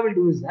उसके बाद what I will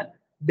do is that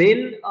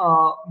then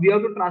we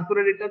have to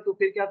transfer data, तो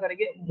फिर क्या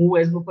करेंगे, मूव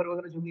एज बफर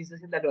वगैरह जो भी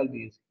instruction that will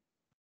be used,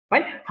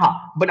 fine.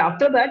 But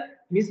after that,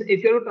 means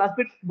if you have to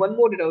transmit one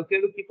more data, if you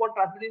have to keep on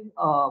transmitting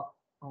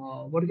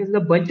what is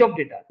the bunch of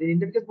data, then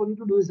in that case, what you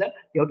have to do is that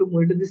you have to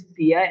monitor this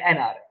TI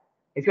and RI.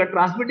 If you are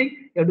transmitting,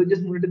 you have to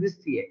just monitor this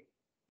TI.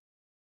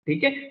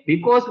 ठीक है,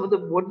 because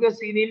what we have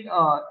seen in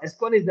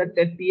SCON is that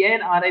TI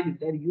and RI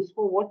bit are used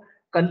for what,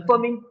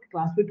 confirming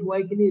transmit हुआ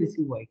है कि नहीं,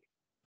 receive हुआ है,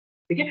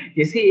 ठीक है।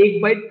 जैसे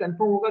एक बाइट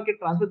कंफर्म होगा कि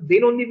transfer,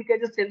 then only we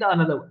can just send the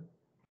another one.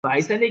 तो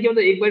ऐसा नहीं कि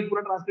मतलब एक बाइट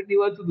पूरा ट्रांसमिट नहीं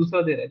हुआ तो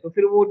दूसरा दे रहा है, तो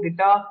फिर वो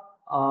डेटा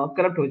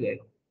करप्ट हो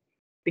जाएगा,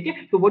 ठीक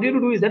है। तो what you to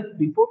do is that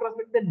before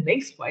transmitting the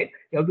next bite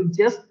you have to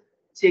just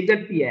check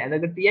that TI, and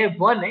अगर टीआई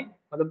 1 है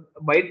मतलब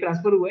बाइट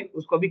ट्रांसफर हुआ है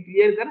उसको अभी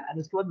क्लियर कर, एंड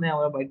उसके बाद नया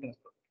वाला बाइट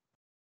ट्रांसफर,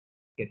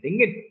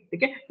 गेटिंग इट,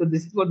 ठीक है। तो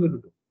this is what we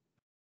do,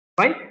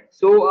 fine.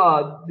 So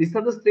these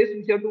are the steps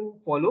which you have to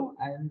follow,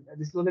 and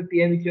this is the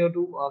TI which you have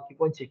to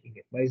keep on checking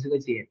it by using the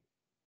GN.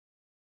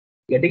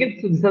 Getting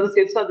it? So these are the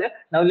steps are there.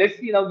 Now let's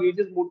see. Now we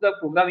just move the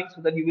programming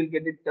so that you will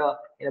get it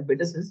in a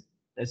better sense.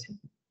 Let's see.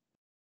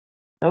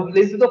 Now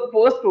let's do the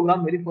first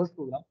program, very first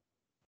program.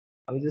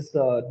 I will just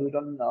do it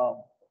on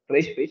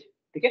fresh page.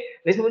 ठीक है।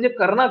 वैसे मुझे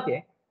करना क्या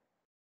है,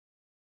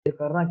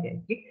 करना क्या है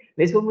कि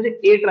वैसे मुझे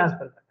ए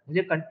ट्रांसफर करना है,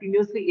 मुझे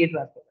कंटिन्यूअसली ए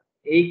ट्रांसफर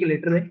करना है, ए की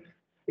लेटर है,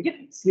 ठीक है।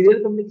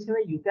 सीरियल कम्युनिकेशन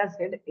में you can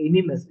send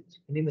any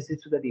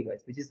message to the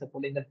device which is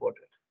supporting that port,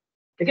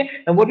 ठीक है।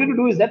 Now what we have to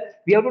do is that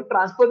we have to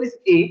transfer this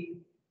A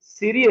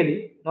serially,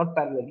 not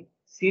parallelly,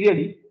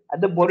 serially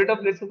at the baud rate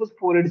of, let's suppose,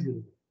 480.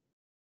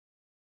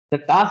 The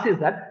task is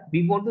that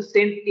we want to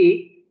send A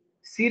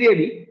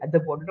serially at the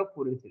baud rate of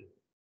 480.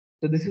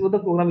 So this is what the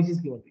program which is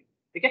given to you.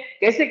 ठीक है,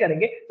 कैसे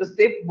करेंगे? So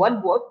step 1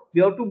 was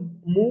we have to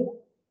move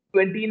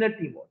 20 in a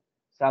T mode.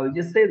 So I will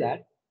just say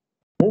that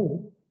move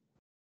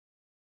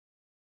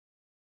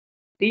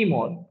T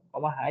mode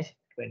comma hash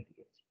 20.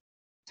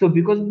 So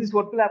because of this,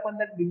 what will happen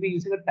that we'll be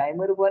using a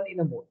timer 1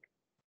 in a mode.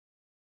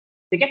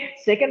 ठीक है।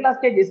 Second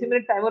task है, जैसे मैंने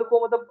timer को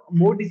मतलब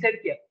mode decide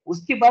किया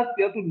उसके बाद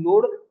we have to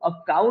load a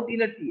count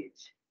in a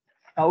TH,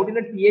 count in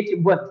a TH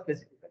 1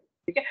 specifically,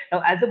 ठीक है।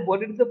 Now as the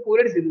body is a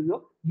 480,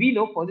 we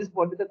know for this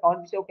body the count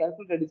which have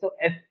calculated is of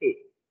FA,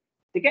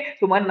 ठीक है।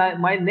 So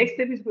my next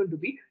step is going to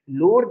be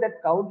load that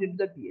count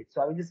into the TH.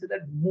 So I will just say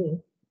that move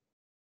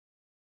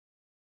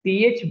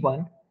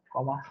th1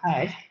 comma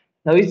hash,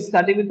 now it's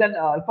starting with an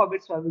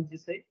alphabet, so I will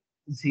just say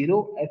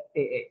 0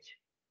 FAH,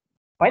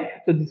 fine.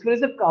 So this one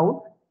is the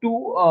count to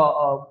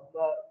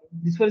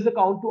this one is the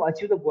count to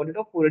achieve the body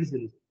of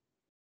 480,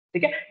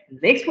 ठीक है।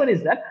 Next one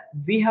is that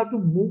we have to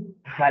move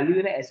value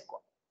in एसकॉन।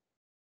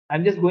 I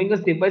am just going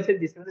step by step,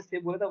 जिस तरह से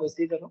step बोला था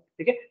वैसे ही कर रहा हूं,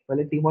 ठीक है।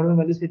 पहले टी मॉड में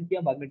वैल्यू सेट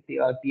किया, बाद में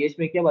टीएच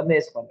में किया, बाद में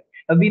एसकॉन में।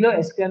 अब वी नो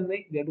एसकॉन में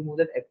we have to move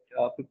that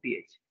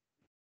 50h,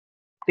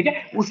 ठीक है।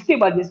 उसके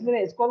बाद जैसे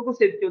मैंने एसकॉन को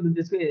सेट किया,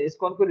 जैसे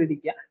एसकॉन को रेडी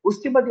किया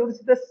उसके बाद ये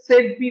सीधा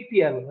सेट बी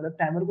टीआर मतलब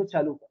टाइमर को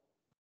चालू कर।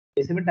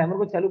 जैसे मैं टाइमर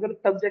को चालू करूं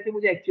तब जाके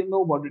मुझे एक्चुअल में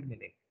वो बॉर्डेड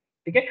मिलेगा,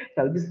 ठीक है।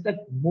 so this is that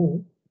move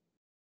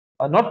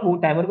और नॉट मूव,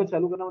 टाइमर को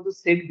चालू करना मतलब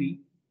set B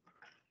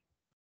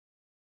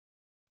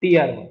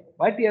TR1,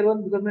 why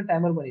TR1, because मैं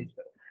टाइमर 1 यूज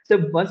कर रहा हूं। So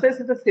once I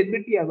set the set B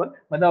TR1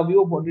 मतलब अभी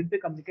वो बॉर्डेड पे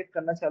कम्युनिकेट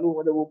करना चालू,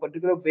 मतलब वो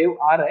पर्टिकुलर वेव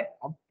आ रहा है,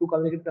 अब तू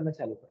कम्युनिकेट करना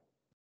चालू कर।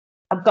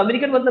 अब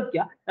कम्युनिकेट मतलब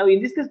क्या, now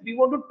in this case we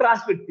want to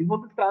transmit A, we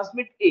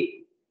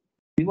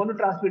want to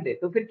transmit ए,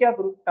 तो फिर क्या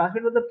करूं,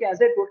 ट्रांसमिट मतलब क्या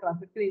है, तो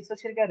ट्रांसमिट के लिए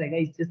इंस्ट्रक्शन क्या रहेगा,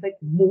 it's just like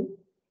move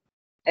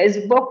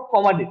sbuf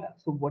comma data.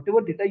 So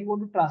whatever data you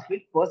want to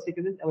transmit first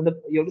second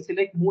you have to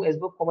select move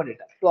sbuf comma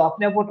data, तो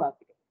आपने आप वो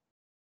ट्रांसमिट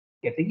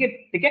किया, ठीक है,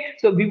 ठीक है।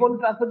 So we want to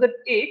transfer that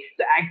a,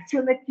 so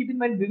actual like keep in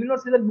mind we will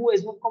not say that move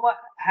sbuf comma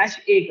hash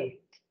a कर,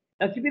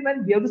 now keep in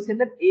mind we have to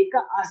send that a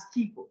का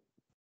ASCII code,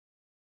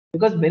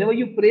 because whenever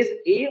you press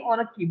a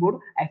on a keyboard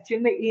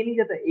actual में a नहीं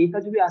जाता, a का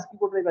जो भी ASCII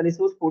code रहेगा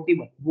जैसे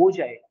 41 वो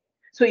जाएगा।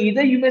 So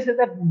either you may say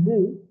that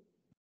move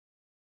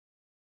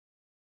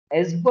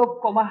sbuf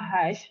comma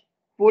hash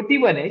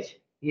 41h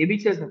ये भी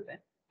चल सकता है,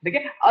 ठीक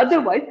है.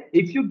 Otherwise,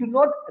 if you do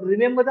not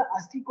remember the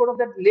ASCII code of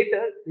that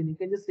letter, then you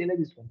can just say like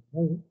this one: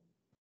 move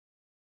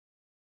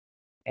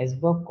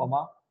sbuf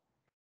comma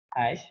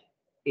hash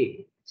a.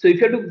 So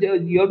if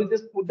you have to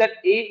just put that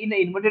a in an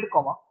inverted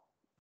comma.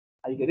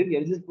 I get it. You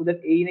just put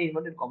that a in an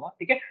inverted comma,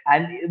 ठीक है.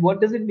 And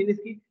what does it mean is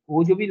कि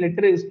वो जो भी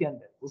letter है उसके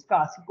अंदर उसका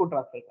ASCII कोड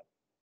ट्रांसफर कर,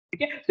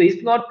 ठीक है. So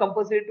it's not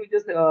compulsory to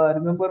just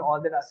remember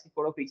all the ASCII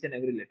code of each and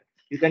every letter.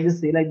 You can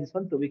just say like this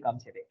one, तो भी काम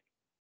चलेगा,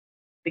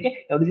 ठीक है.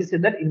 You have to just say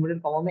that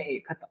inverted comma में a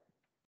खत्म.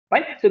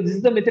 Fine. So this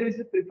is the method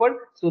which is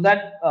preferred so that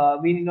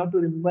we need not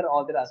to remember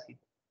all the ASCII.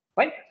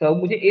 Fine. So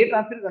मुझे a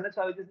transfer करना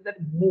चाहिए, जैसे that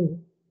move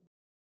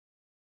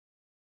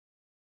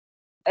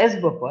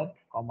sbuffer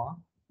comma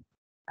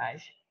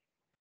hash,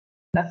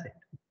 that's it.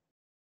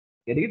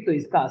 ठीक, तो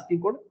इसका ASCII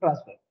code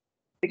transfer,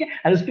 ठीक है.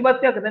 और उसके बाद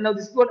क्या करना है, now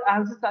this is what I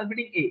am just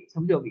transmitting ए,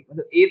 समझो अभी,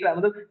 मतलब ए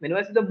मतलब मैंने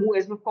वैसे तो मूव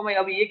एसबीएफ कॉमा,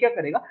 अब ये क्या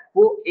करेगा,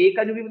 वो ए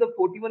का जो भी मतलब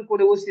 41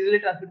 कोड है वो सीरियली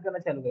ट्रांसमिट करना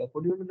चालू करेगा.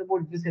 41 मतलब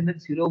कोड जिसके अंदर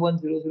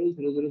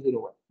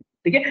 01000001,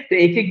 ठीक है. तो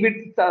एक एक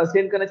बिट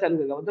सेंड करना चालू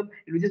करेगा, मतलब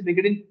it will just make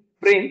it in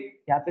frame.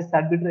 यहाँ पे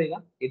 7 बिट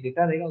रहेगा, ये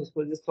डेटा रहेगा,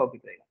 उसको जस्ट 100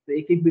 बिट रहेगा, तो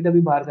एक एक बिट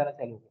अभी बाहर जाना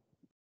चालू होगा,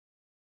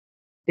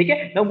 ठीक है.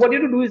 Now what you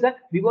have to do is that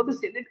we want to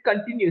send it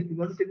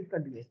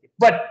continuously,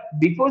 but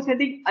before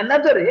sending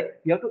another a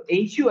you have to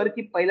ensure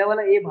कि पहला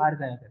वाला a बाहर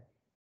जाया करे.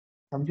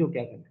 समझो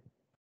क्या करना है,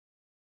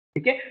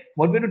 ठीक है.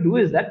 What we have to do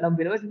is that now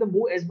whenever the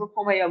move sbuf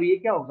comma, अब ये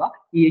क्या होगा,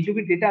 ये जो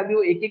भी डेटा अभी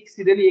वो एक एक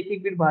सीरियली एक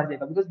एक बिट बाहर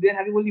जाएगा, because we are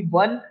having only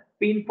one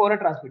pin for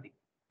a transmitting.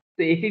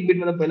 तो एक एक बिट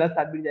मतलब पहला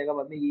 7 बिट जाएगा,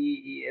 बाद में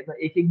ये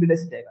एक एक बिट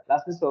ऐसे जाएगा,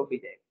 लास्ट में 100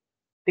 बिट जाएगा,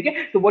 ठीक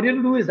है. So what you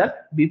have to do is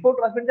that before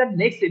transmitting that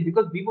next a,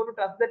 because we want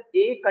to transmit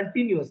that a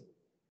continuously.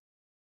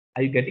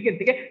 Are you getting it?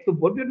 ठीक है. So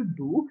what you have to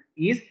do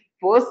is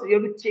first you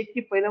have to check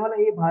कि पहला वाला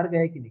ए बाहर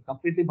गया है कि नहीं,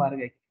 कंप्लीटली बाहर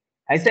गया है.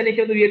 ऐसा नहीं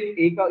कि तो ये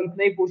ए का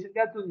इतना ही पोर्शन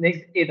क्या तो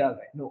नेक्स्ट ए डाल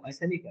रहा है, नो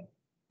ऐसा नहीं करना,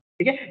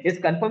 ठीक है. इस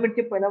कंफर्म इट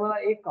कि पहला वाला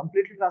ए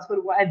कंप्लीटली ट्रांसफर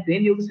हुआ है,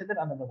 then you have to send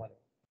another one,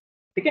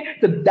 ठीक है.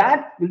 तो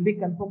that will be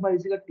confirm by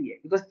using TI,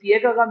 because TI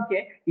का काम क्या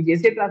है कि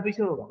जैसे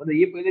ट्रांसमिशन होगा, मतलब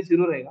ये पहले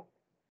 0 रहेगा,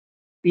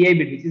 TI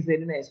bit which is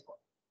there in S call,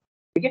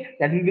 ठीक है,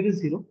 दैट विल बी द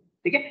 0,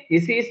 ठीक है.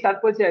 जैसे ये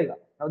स्टार्ट पर जाएगा,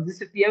 now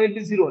this TI will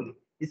be 0 only.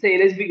 जैसे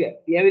एलएसबी गया,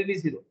 टीआई विल बी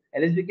 0,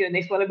 एलएसबी के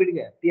नेक्स्ट वाला बिट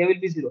गया, टीआई विल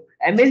बी 0,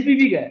 एमएसबी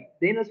भी गया,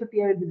 then also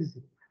TI will be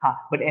 0. हां,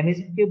 बट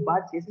एमएसबी के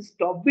बाद जैसे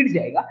स्टॉप बिट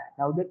जाएगा,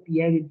 now the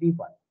TI will be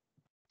 1.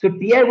 So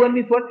TI1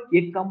 means what? A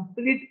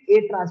complete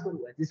A transfer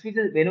हुआ है. This means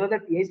whenever the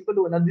TI is equal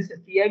to 1, now this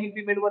TI will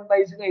be made 1 by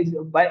using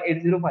by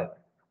 8051.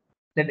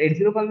 That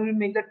 8051 will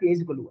make the TI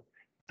is equal to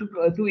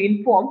 1. To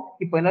inform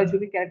कि पहला जो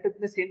भी character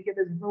तुमने send किया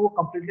था जिसमें वो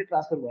completely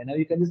ट्रांसफर हुआ है. Now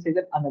you can just say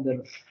that another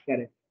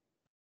character.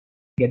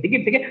 ठीक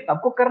है, ठीक है.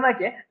 आपको करना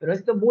क्या है,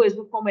 वैसे तो मूव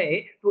एसबीएफ फॉर्म है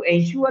टू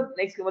एंश्योर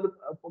नेक्स्ट,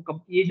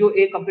 मतलब ये जो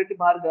ए कंप्लीटली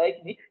बाहर गया है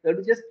कि नहीं, you have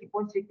to just keep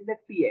on checking that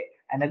TI,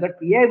 and अगर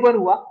टीआई 1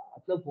 हुआ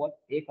मतलब व्हाट,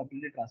 ए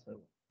कंप्लीटली ट्रांसफर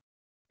हुआ,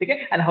 ठीक है.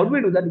 And how do we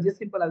do that, just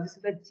simple, I just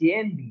say that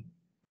JNB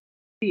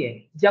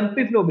TI jump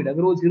if know bit,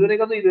 अगर वो 0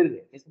 रहेगा तो इधर ही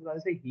रहेगा, जैसे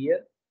से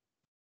हियर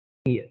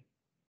हियर,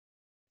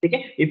 ठीक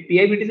है. If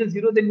TI bit is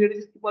 0 then we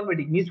just keep on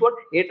waiting, means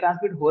what, A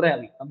transmit हो रहा है,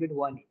 अभी कंप्लीट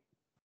हुआ नहीं,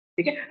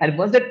 ठीक है. And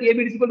once that TI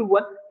bit is equal to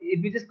 1, it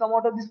will just come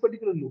out of this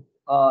particular loop,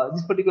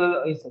 this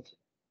particular instruction,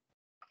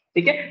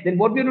 ठीक है. Then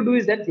what we have to do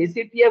is that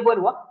जैसे टीआई 1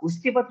 हुआ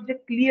उसके बाद तुझे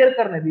क्लियर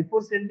करना है,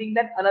 before sending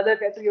that another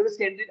character you have to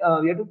send it,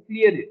 you have to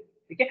clear it,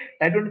 ठीक है.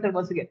 Type two understand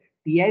once again,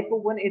 TI को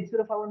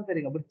 18051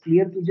 करेगा, बट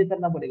क्लियर तुझे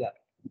करना पड़ेगा,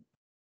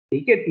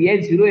 ठीक है. टीआई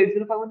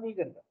 08051 नहीं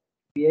करता,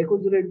 टीआई को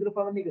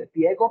 08051 नहीं करता,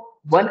 टीआई को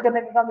 1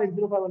 करने का काम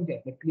 8051 का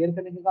है, बट क्लियर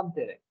करने का काम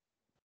तेरा है.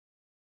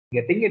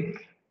 Getting it?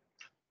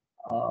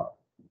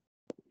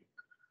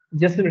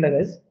 Just a minute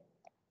guys.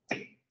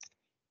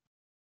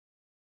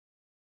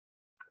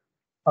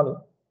 Hello,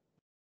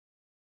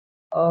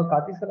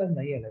 Kartik sir आज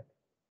नहीं है.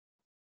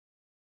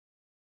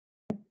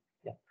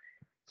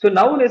 So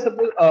now let's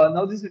suppose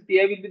now this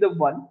TI will be the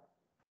 1,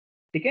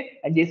 ठीक है.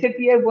 एंड जैसे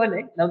TI 1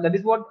 है, now that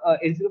is what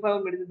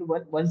 8051 made it to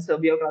 1 once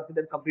we have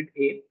transmitted complete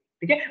A,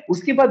 ठीक है.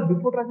 उसके बाद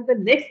before transmit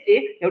the next A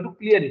you have to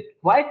clear it.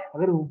 Why?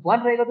 अगर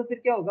 1 रहेगा तो फिर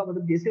क्या होगा,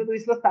 मतलब जैसे तो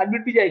इसका स्टार्ट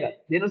बिट भी जाएगा,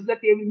 देन उसका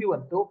TI will be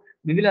 1, तो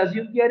we will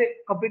assume कि यार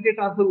कंप्लीट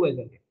ट्रांसफर हुआ है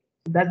करके,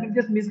 so that will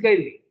just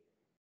misguide me,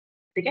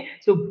 ठीक है.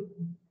 So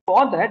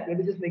for that we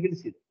have to just make it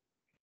 0,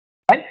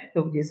 right?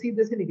 तो जैसे ही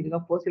इधर से निकलेगा,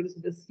 first you have to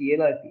set the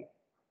CLR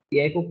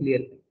TI को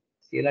क्लियर कर,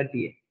 CLR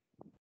TI,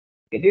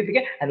 ठीक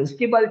है. एंड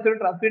उसके बाद फिर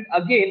ट्रांसमिट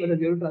अगेन, मतलब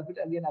zero transmit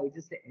again, I will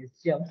just say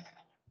S jump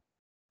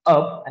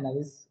up and I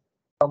will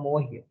come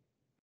over here,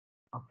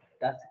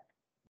 that's it,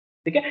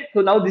 ठीक है.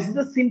 So now this is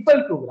a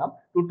simple programme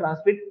to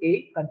transmit A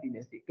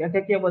continuously. क्या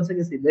क्या किया one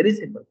second, very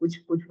simple, कुछ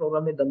कुछ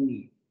programme में दम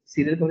नहीं है.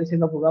 सीरियल कम्युनिकेशन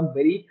का प्रोग्राम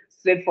वेरी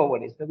स्ट्रेट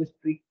फॉरवर्ड है, इसमें कुछ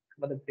ट्रिक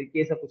मतलब ट्रिक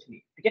ऐसा कुछ नहीं,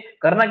 ठीक है.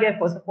 करना क्या है,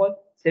 first of all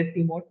set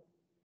T mode,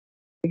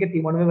 ठीक है.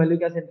 टी मोड में वैल्यू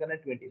क्या सेट करना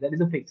है, 20, that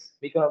is a fix,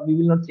 because we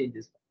will not change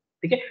this,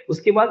 ठीक है.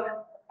 उसके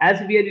बाद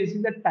as we are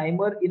using the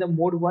timer in a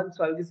mode 1,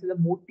 so I will just say the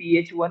mode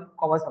th1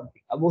 comma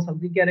something. अब वो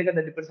something क्या रहेगा,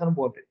 that depends on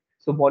baud rate.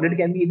 So baud rate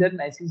can be either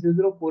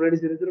 9600,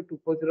 4800,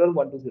 240 और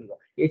 120.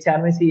 ये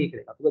चार में से एक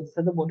रहेगा, because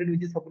this is the baud rate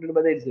which is supported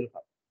by the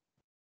 805.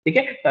 ठीक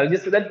है, so I'll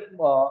just say that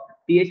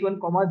th1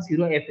 comma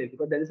 0fa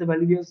because that is the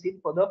value we have seen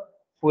for the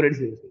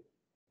 4800.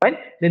 Fine,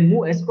 then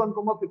move s1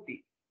 comma 50,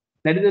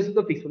 that is also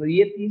तो fix, मतलब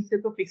ये तीन से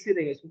तो fix ही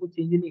रहेगा, इसको कुछ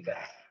चेंज नहीं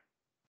करना,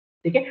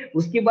 ठीक है।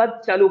 उसके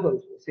बाद चालू करो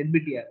उसको सेट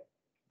बीटीआर,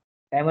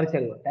 टाइमर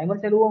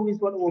चालू हुआ मींस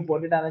व्हाट, वो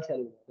बॉडेड आना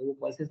चालू हुआ, तो वो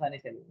पल्सेस आने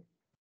चालू हुए,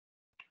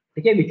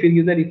 ठीक है, which will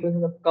give the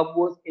reference of कब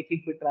वो एक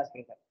एक बिट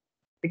ट्रांसफर कर,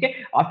 ठीक है।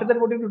 After that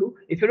what you do,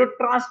 if you do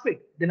transfer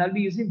then I will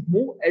be using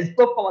move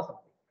एसबफ comma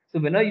something, so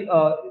when I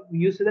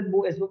you say that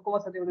move एसबफ comma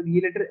something, मतलब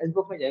ये letter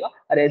एसबफ में जाएगा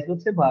और एसबफ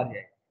से बाहर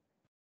जाएगा,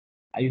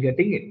 आर यू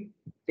गेटिंग इट,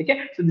 ठीक है।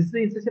 So this is the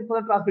instruction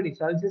for the transferring,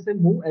 so I will say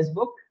move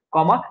एसबफ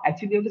comma,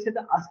 actually you have to set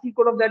the ASCII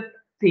code of that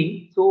thing,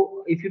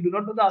 so if you do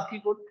not know the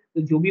ASCII code,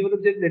 तो जो भी मतलब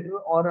जो letter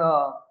और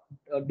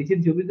digit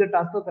जो भी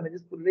transfer करना है,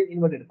 just put it in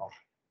inverted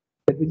comma,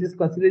 that which is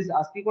considered as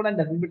ASCII code and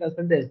that will be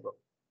transferred to SBOF,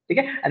 ठीक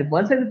है। and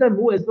once I enter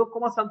move SBOF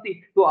comma something,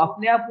 तो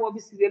अपने आप वो अभी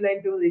सीरियल लाइन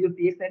पे जो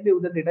TX लाइन पे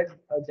उधर डेटा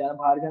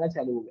बाहर जाना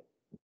चालू हो गया,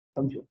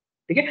 समझो,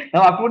 ठीक है।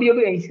 now afterward you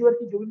have to ensure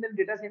कि जो भी मैंने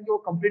डेटा सेंड किया वो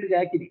कंप्लीट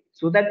गया कि नहीं,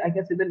 so that I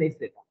can see the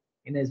next data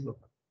in SBOF,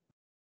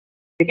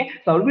 ठीक है।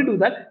 so how do we do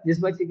that,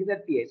 just by checking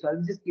that TI, so I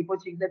will just keep on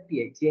checking that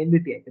TI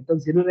JNB TI, जब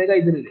तक zero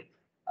रहेगा इधर ही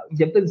रहेगा,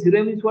 जब तक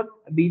zero means what,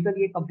 अभी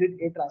तक ये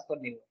कंप्लीट ए ट्रांसफर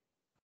नहीं हुआ,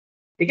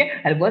 ठीक है।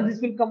 and once this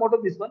will come out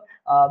of this one,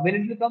 when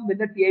it will come, when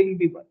the TI will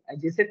be 1,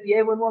 and जैसे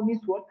TI 1 हुआ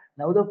means what,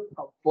 now the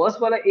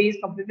first वाला A is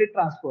completely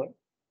transferred,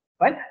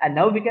 right, and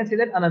now we can say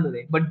that another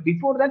way, but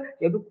before that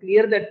you have to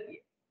clear that TI,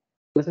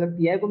 बस अगर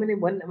TI को मैंने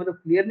 1 मतलब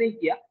clear नहीं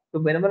किया,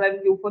 तो whenever I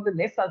will go for the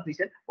next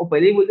transmission, वो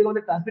पहले ही बोल देगा,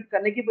 मतलब ट्रांसमिट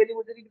करने की पहले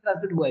बोल देगा कि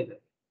ट्रांसमिट हुआ है,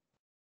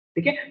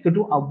 ठीक है। so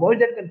to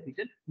avoid that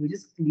confusion we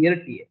just clear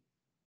TI,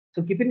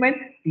 so keep in mind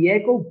TI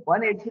को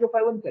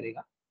 18051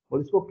 करेगा और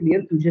उसको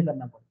क्लियर तुझे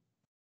करना पड़ेगा,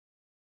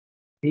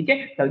 ठीक है।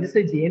 तब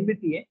जैसे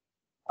जेएनबी है,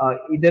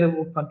 इधर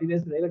वो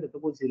कंटिन्यूअस रहेगा जब तक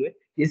वो जीरो है,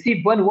 जैसे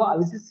ही 1 हुआ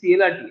अभी से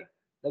सीएलआर टी है,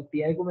 तब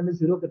टीआई को मैंने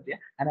जीरो कर दिया,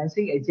 and I am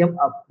saying HM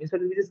up means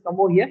what, will just come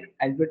over here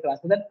and will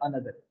transfer that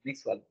another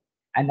next one,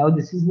 and now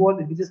this is what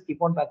will just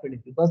keep on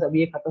transferring because अभी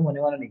ये खत्म होने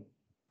वाला नहीं है,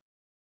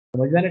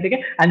 समझ में आ रहा है, ठीक है।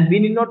 And we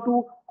need not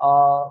to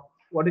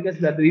what you can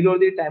say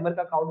reload the timer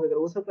का काउंट वगैरह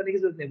वो सब करने की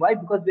जरूरत नहीं, why,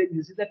 because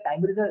this is the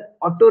timer is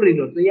auto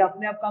reload, तो ये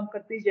अपने आप काम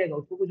करते ही जाएगा,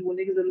 उसको कुछ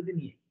बोलने की जरूरत ही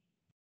नहीं है,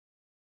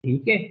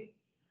 ठीक है।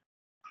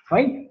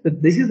 Fine. So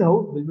this is how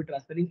we'll be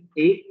transferring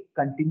A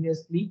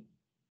continuously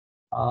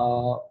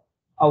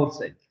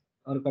outside,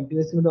 or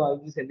continuously मतलब I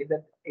will be sending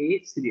that A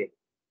serial.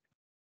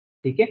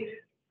 ठीक है?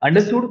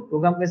 Understood?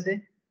 Program कैसे?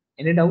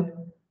 Any doubt?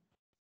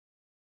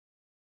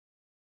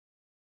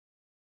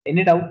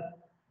 Any doubt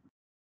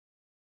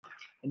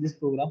in this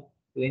program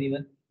to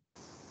anyone?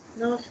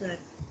 No, sir.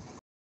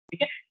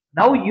 ठीक है?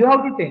 Now you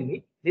have to tell me.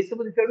 Let's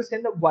suppose if you have to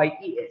send the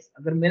YES.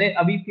 अगर मैंने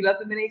अभी फिलहाल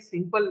तो मैंने एक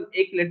सिंपल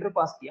एक लेटर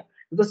पास किया,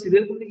 तो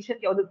सीरियल कम्युनिकेशन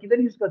क्या होता है, किधर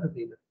यूज कर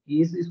सकते हैं,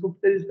 ये इसको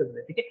किधर यूज कर सकते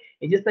हैं, ठीक है।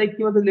 ये जस्ट लाइक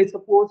कि मतलब let's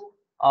suppose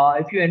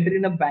if you enter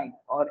in a bank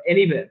और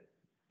एनीवेयर,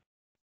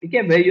 ठीक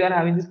है, where you are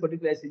having this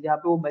particular message, जहाँ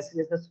पे वो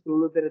मैसेज ऐसा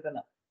स्क्रॉल होते रहता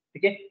ना,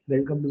 ठीक है,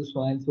 welcome to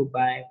so and so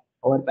bank,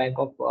 और bank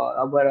of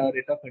our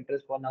rate of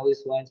interest for now is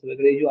so and so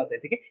वगैरह जो आता है,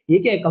 ठीक है, ये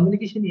क्या है,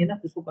 कम्युनिकेशन ही है ना,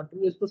 उसको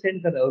कंटिन्यू इसको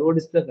सेंड कर रहा है और वो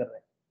डिस्प्ले कर रहा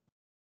है,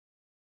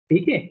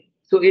 ठीक है।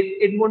 सो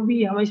इट वोंट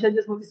बी हमेशा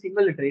just only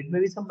single letter, it may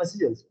be some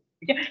message also,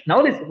 ठीक है।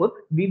 Now let's suppose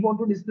we want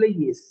to display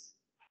yes,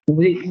 तो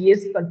मुझे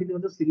यस कंटिन्यू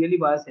मतलब सीरियली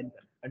बाहर सेंड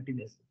करना है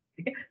कंटिन्यूअसली,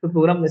 ठीक है, तो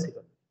प्रोग्राम वैसे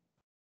करना।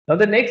 Now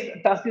the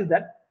next task is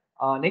that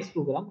next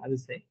programme I will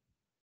say,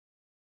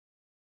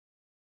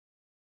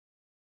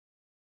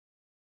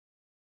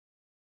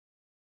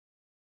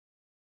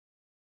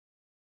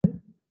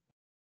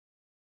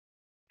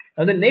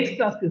 now the next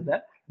task is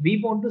that we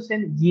want to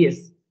send yes,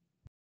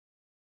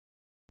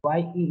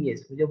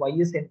 yes, मुझे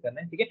yes सेंड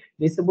करना है, ठीक है।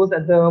 Let's suppose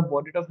at the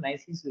body of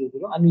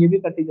 9600 और ये भी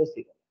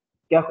continuously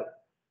क्या करो,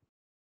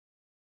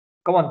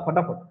 कम ऑन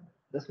फटाफट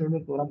 10 मिनट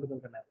में प्रोग्राम खत्म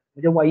करना है,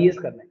 मुझे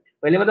yes करना है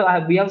पहले,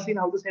 मतलब we have seen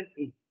how to send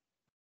ए,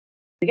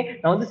 ठीक है।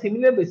 Now the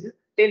similar basis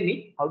tell me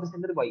how to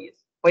send the yes,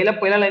 पहला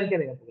पहला लाइन क्या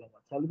रहेगा प्रोग्राम का,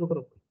 चालू तो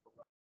करो,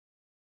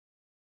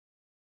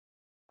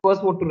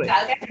 first what to right,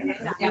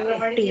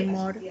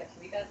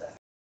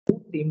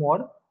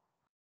 tmod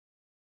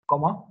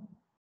comma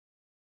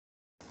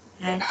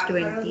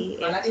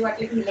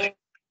 #20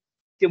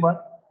 के बाद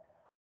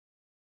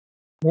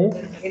move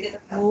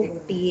move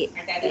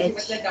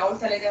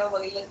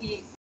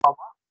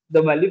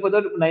the value for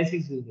the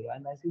 9600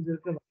 and 9600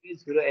 का value is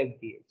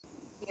 0fth,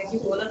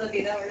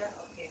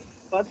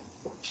 but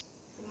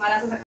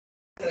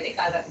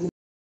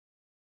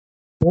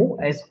move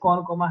scon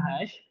comma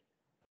hash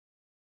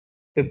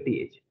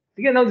 50h,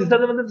 ठीक है। नाउ दिस आर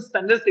मतलब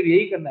स्टैंडर्ड से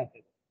यही करना है,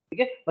 ठीक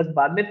है, बस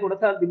बाद में थोड़ा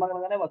सा दिमाग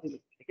लगाना है बाकी,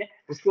 ठीक है।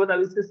 उसके बाद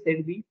अभी से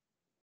सेट बी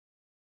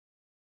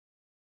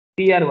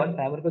tr1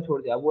 टाइमर को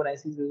छोड़ दिया, अब वो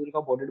 9600 का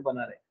बॉडेड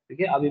बना रहे, ठीक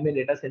है, अभी मैं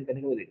डेटा सेंड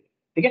करने को दे,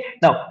 ठीक है।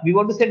 Now we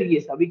want to send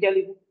yes, अभी क्या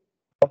लिखूं,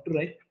 what to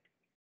right,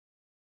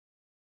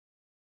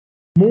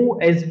 move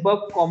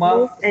sbuf comma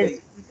y,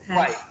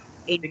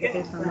 ठीक है,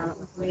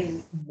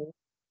 move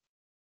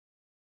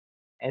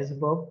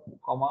sbuf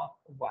comma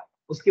y,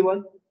 उसके बाद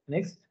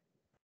next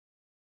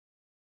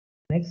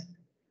next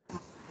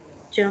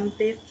Jump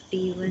if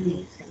T1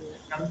 is here.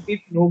 Jump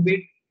if no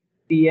bit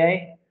ti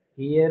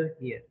here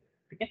here.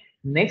 ठीक है.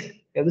 Next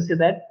you have to say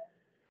that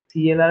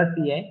CLR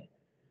ti.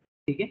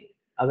 ठीक है.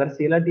 अगर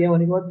CLR ti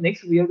होने के बाद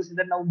next we have to say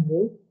that now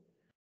move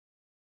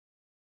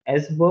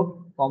S verb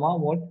comma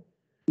what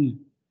E.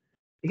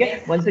 ठीक है.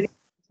 Once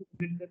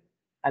again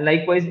and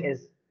likewise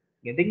S.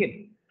 Getting it?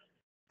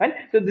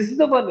 Right? So this is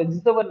the one way. This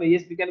is the one way.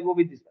 Yes, we can go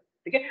with this one.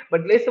 Okay.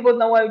 But let's suppose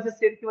now I just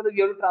said that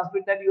you have to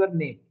transmit that your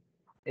name.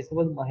 Let's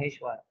suppose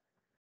Maheshwar.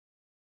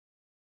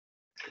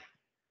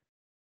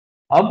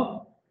 अब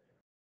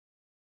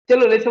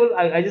चलो let's suppose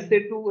I just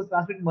said to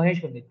transmit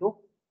Mahesh only. तो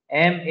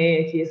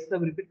MAHES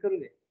सब repeat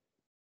करोगे.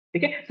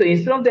 ठीक है. So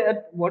instead of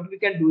that, what we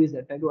can do is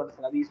that try to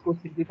understand. अभी इसको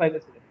simplify कर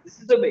सकते हैं. This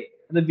is the way.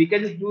 मतलब we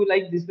can just do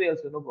like this way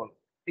also, no problem.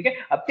 ठीक है.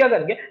 अब क्या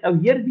करेंगे? Now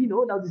here we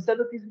know now these are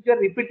the things which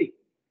are repeating.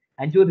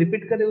 And जो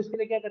repeat कर रहे हैं उसके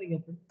लिए क्या करेंगे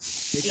अपन?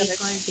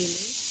 Equal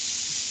delay.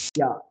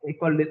 या एक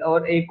कॉल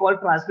और एक कॉल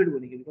ट्रांसमिट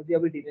बोलेंगे बिकॉज़ ये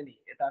अभी डिले नहीं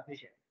है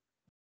ट्रांसमिशन.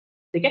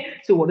 ठीक है.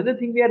 So what is the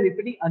thing we are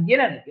repeating again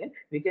and again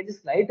we can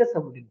just right a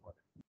subroutine for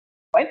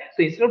fine.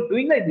 So instead of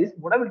doing like this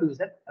what I will do is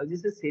that I will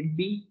just say set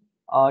b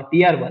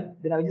tr1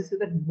 then I will just say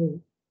that move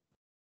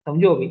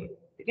समझो अभी.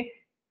 ठीक है.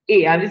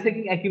 a I am just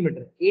taking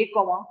accumulator a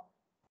comma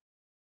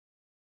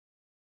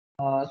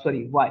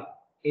sorry y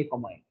a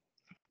comma y.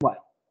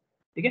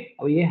 ठीक है.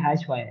 अब ये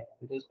hash y है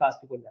तो इसका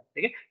आस्की कोड है.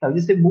 ठीक है. तो I will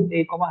just say move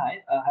a comma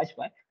hash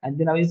y and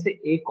then I will say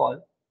a call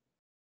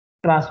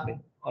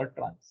transmit और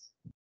trans.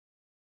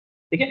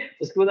 ठीक है.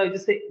 उसके बाद I will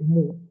just say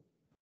move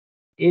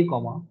a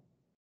comma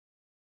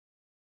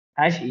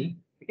hash e.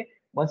 ठीक है.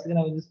 once again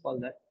I will just call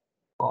that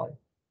call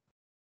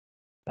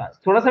trans.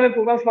 थोड़ा सा मैं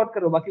प्रोग्राम शॉर्ट कर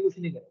रहा हूँ बाकी कुछ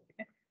नहीं कर रहा. ठीक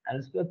है. and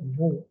उसके बाद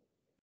move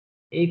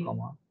a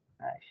comma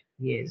hash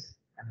yes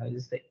and I will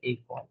just say a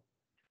call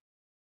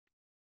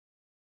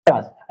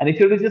trans. and if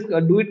you will just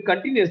do it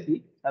continuously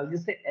I will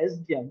just say s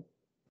jump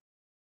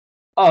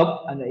up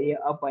and ये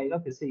up आएगा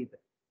फिर से इधर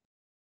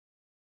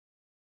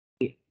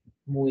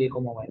move a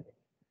comma y.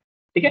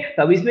 ठीक है.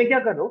 तब इसमें क्या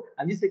कर रहा हूँ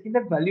I am just taking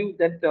that value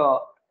that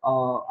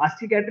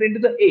ASCII character into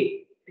the a.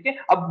 ठीक है.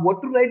 अब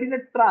what to right in a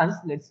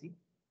trans let's see.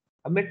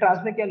 अब मैं ट्रांस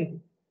में क्या लिखूं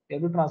या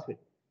तो ट्रांसलेट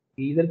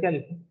इधर क्या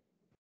लिखूं.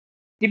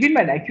 Keep in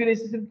mind actual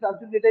instruction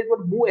translate data is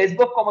what move S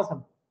buff comma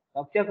सम.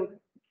 अब क्या करूं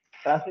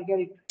ट्रांस में क्या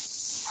लिखूं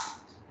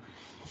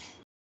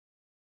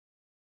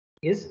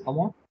yes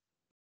comma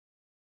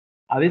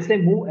I will say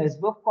move S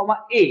buff comma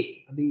ए.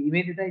 अभी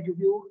इमेज डेटा है जो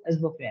कि वो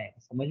एस बफ में आएगा.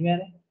 समझ में आ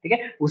रहा है. ठीक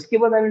है. उसके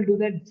बाद I will do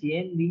that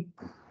jnb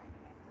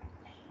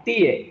ta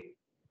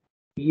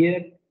here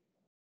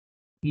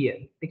here.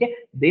 ठीक है.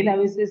 Then I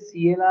will say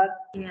clr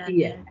ti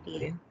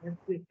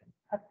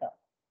खत्म.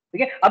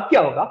 ठीक है. अब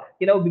क्या होगा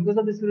कि now because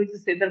of this will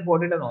just say that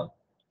bordered and all.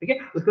 ठीक है.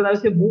 उसके बाद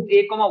से मूव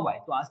a y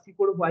तो आस्की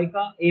कोड y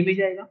का a में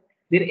जाएगा.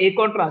 देन a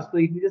कॉल ट्रांस तो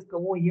it will just come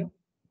over here.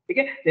 ठीक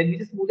है. Then we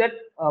just move that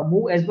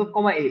move s buff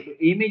a तो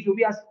a में जो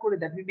भी आस्की कोड है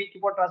that will be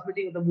keep on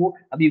transmitting मतलब वो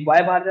अभी y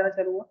बाहर जाना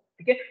चालू हुआ.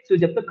 ठीक है. सो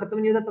जब तक खत्म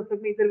नहीं होता तब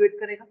तक मैं इधर वेट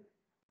करेगा.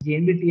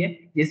 jnb ta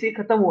जैसे ही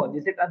खत्म हुआ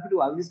जैसे ट्रांसमिट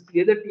हुआ I will just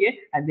clear the ta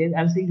and then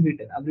I am saying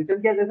return. अब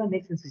रिटर्न क्या करेगा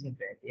नेक्स्ट इंस्ट्रक्शन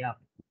पे आएगा यहां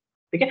पे.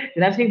 ठीक है.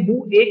 Then I am saying move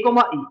a e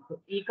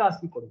तो e का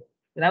ASCII code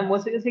then I'm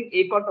once again saying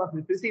a call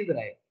transmit फिर से इधर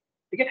आएगा.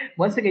 ठीक है.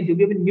 once again जो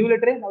भी अभी न्यू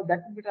लेटर है now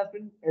that will be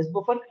transmitted as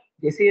buffer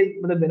जैसे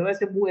मतलब whenever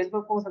से move as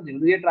buffer कौन समझे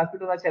तो ये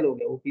ट्रांसमिट होना चालू हो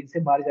गया वो पिन से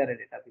बाहर जा रहा है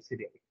डेटा फिर से.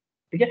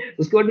 ठीक है.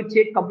 उसके बाद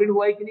चेक कंप्लीट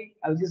हुआ है कि नहीं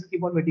I will just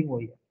keep on waiting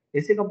हुआ है.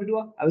 जैसे कंप्लीट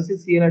हुआ I will say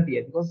clr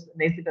ti because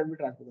next data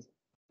will transfer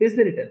फिर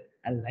से return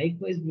and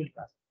likewise will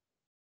transfer.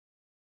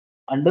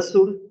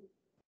 Understood?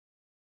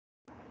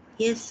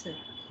 Yes, sir.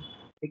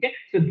 ठीक है.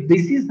 so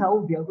this is how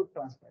we have to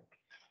transfer.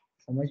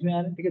 समझ में आ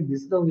रहा है. ठीक है.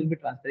 this is how we will be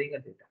transferring the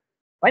data.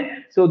 Fine.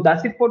 So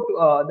that's it for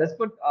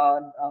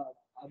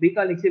अभी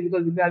का lecture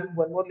because we will have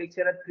one more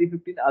lecture at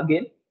 3:15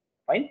 again.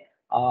 Fine.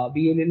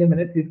 अभी ये ले ले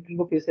मैंने 3:15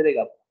 को फिर से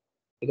देगा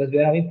because we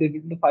are having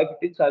 3:15 to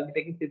 5:15 so I'll be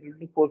taking 3:15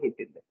 to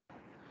 4:15 then.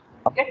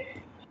 Okay.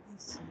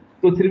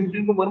 तो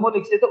 3:15 को one more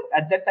lecture तो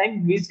at that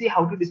time we see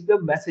how to display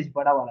a message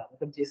बड़ा वाला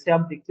मतलब जैसे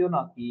आप देखते हो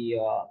ना कि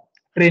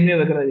ट्रेन में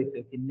वगैरह देखते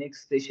हो कि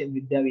next station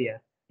Vidya Vihar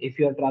if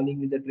you are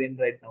traveling with the train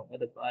right now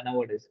मतलब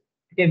nowadays.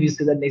 ठीक है. we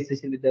see the next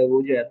station विद्या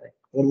वो जो आता है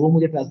और वो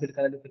मुझे ट्रांसलेट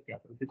करना है तो फिर क्या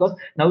करूं because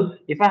now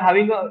if I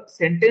having a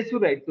sentence to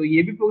right तो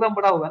ये भी प्रोग्राम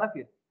बड़ा होगा ना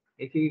फिर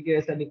एक एक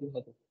ऐसा लिखूंगा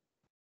तो.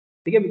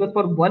 ठीक है. Because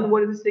for one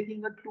word is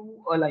taking a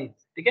two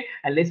lines. ठीक है.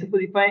 And let's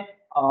suppose if I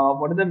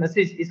what is the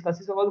message is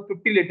consist of about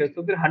 50 letters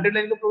तो फिर 100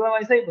 लाइन का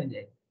प्रोग्राम ऐसा ही बन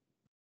जाएगा.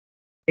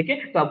 ठीक है.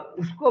 तो अब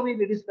उसको अभी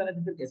रिड्यूस करना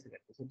तो फिर कैसे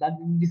करते हैं so that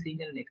we will be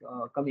seeing in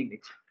coming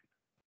lecture.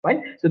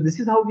 Right. So this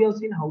is how we have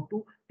seen how to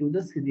do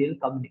the serial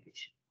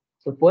communication.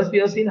 So first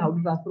we have seen how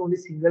to transfer only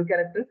single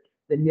character.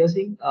 Then we are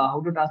seeing how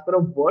to transfer a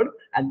word,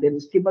 and then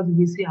उसके बाद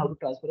we see how to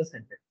transfer a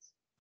sentence.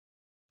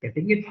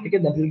 Getting it?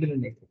 Okay, that will be the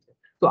next lecture.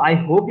 So I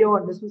hope you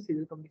have understood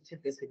serial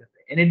communication कैसे करते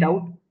हैं. Any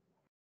doubt?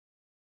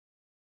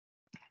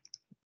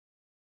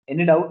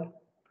 Any doubt?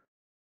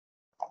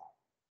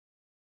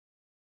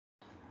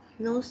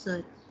 No,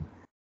 sir.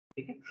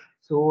 Okay.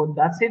 So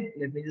that's it.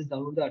 Let me just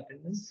download the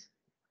attendance,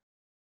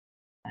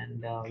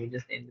 and we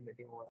just end the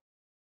meeting over.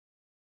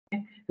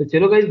 तो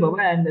चलो guys, bye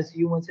bye and see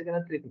you once again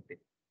at 3:50.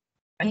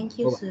 Thank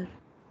you, Bye bye. sir.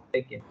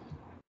 Take care.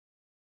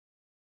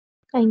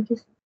 Thank you.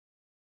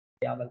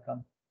 Yeah,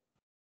 welcome.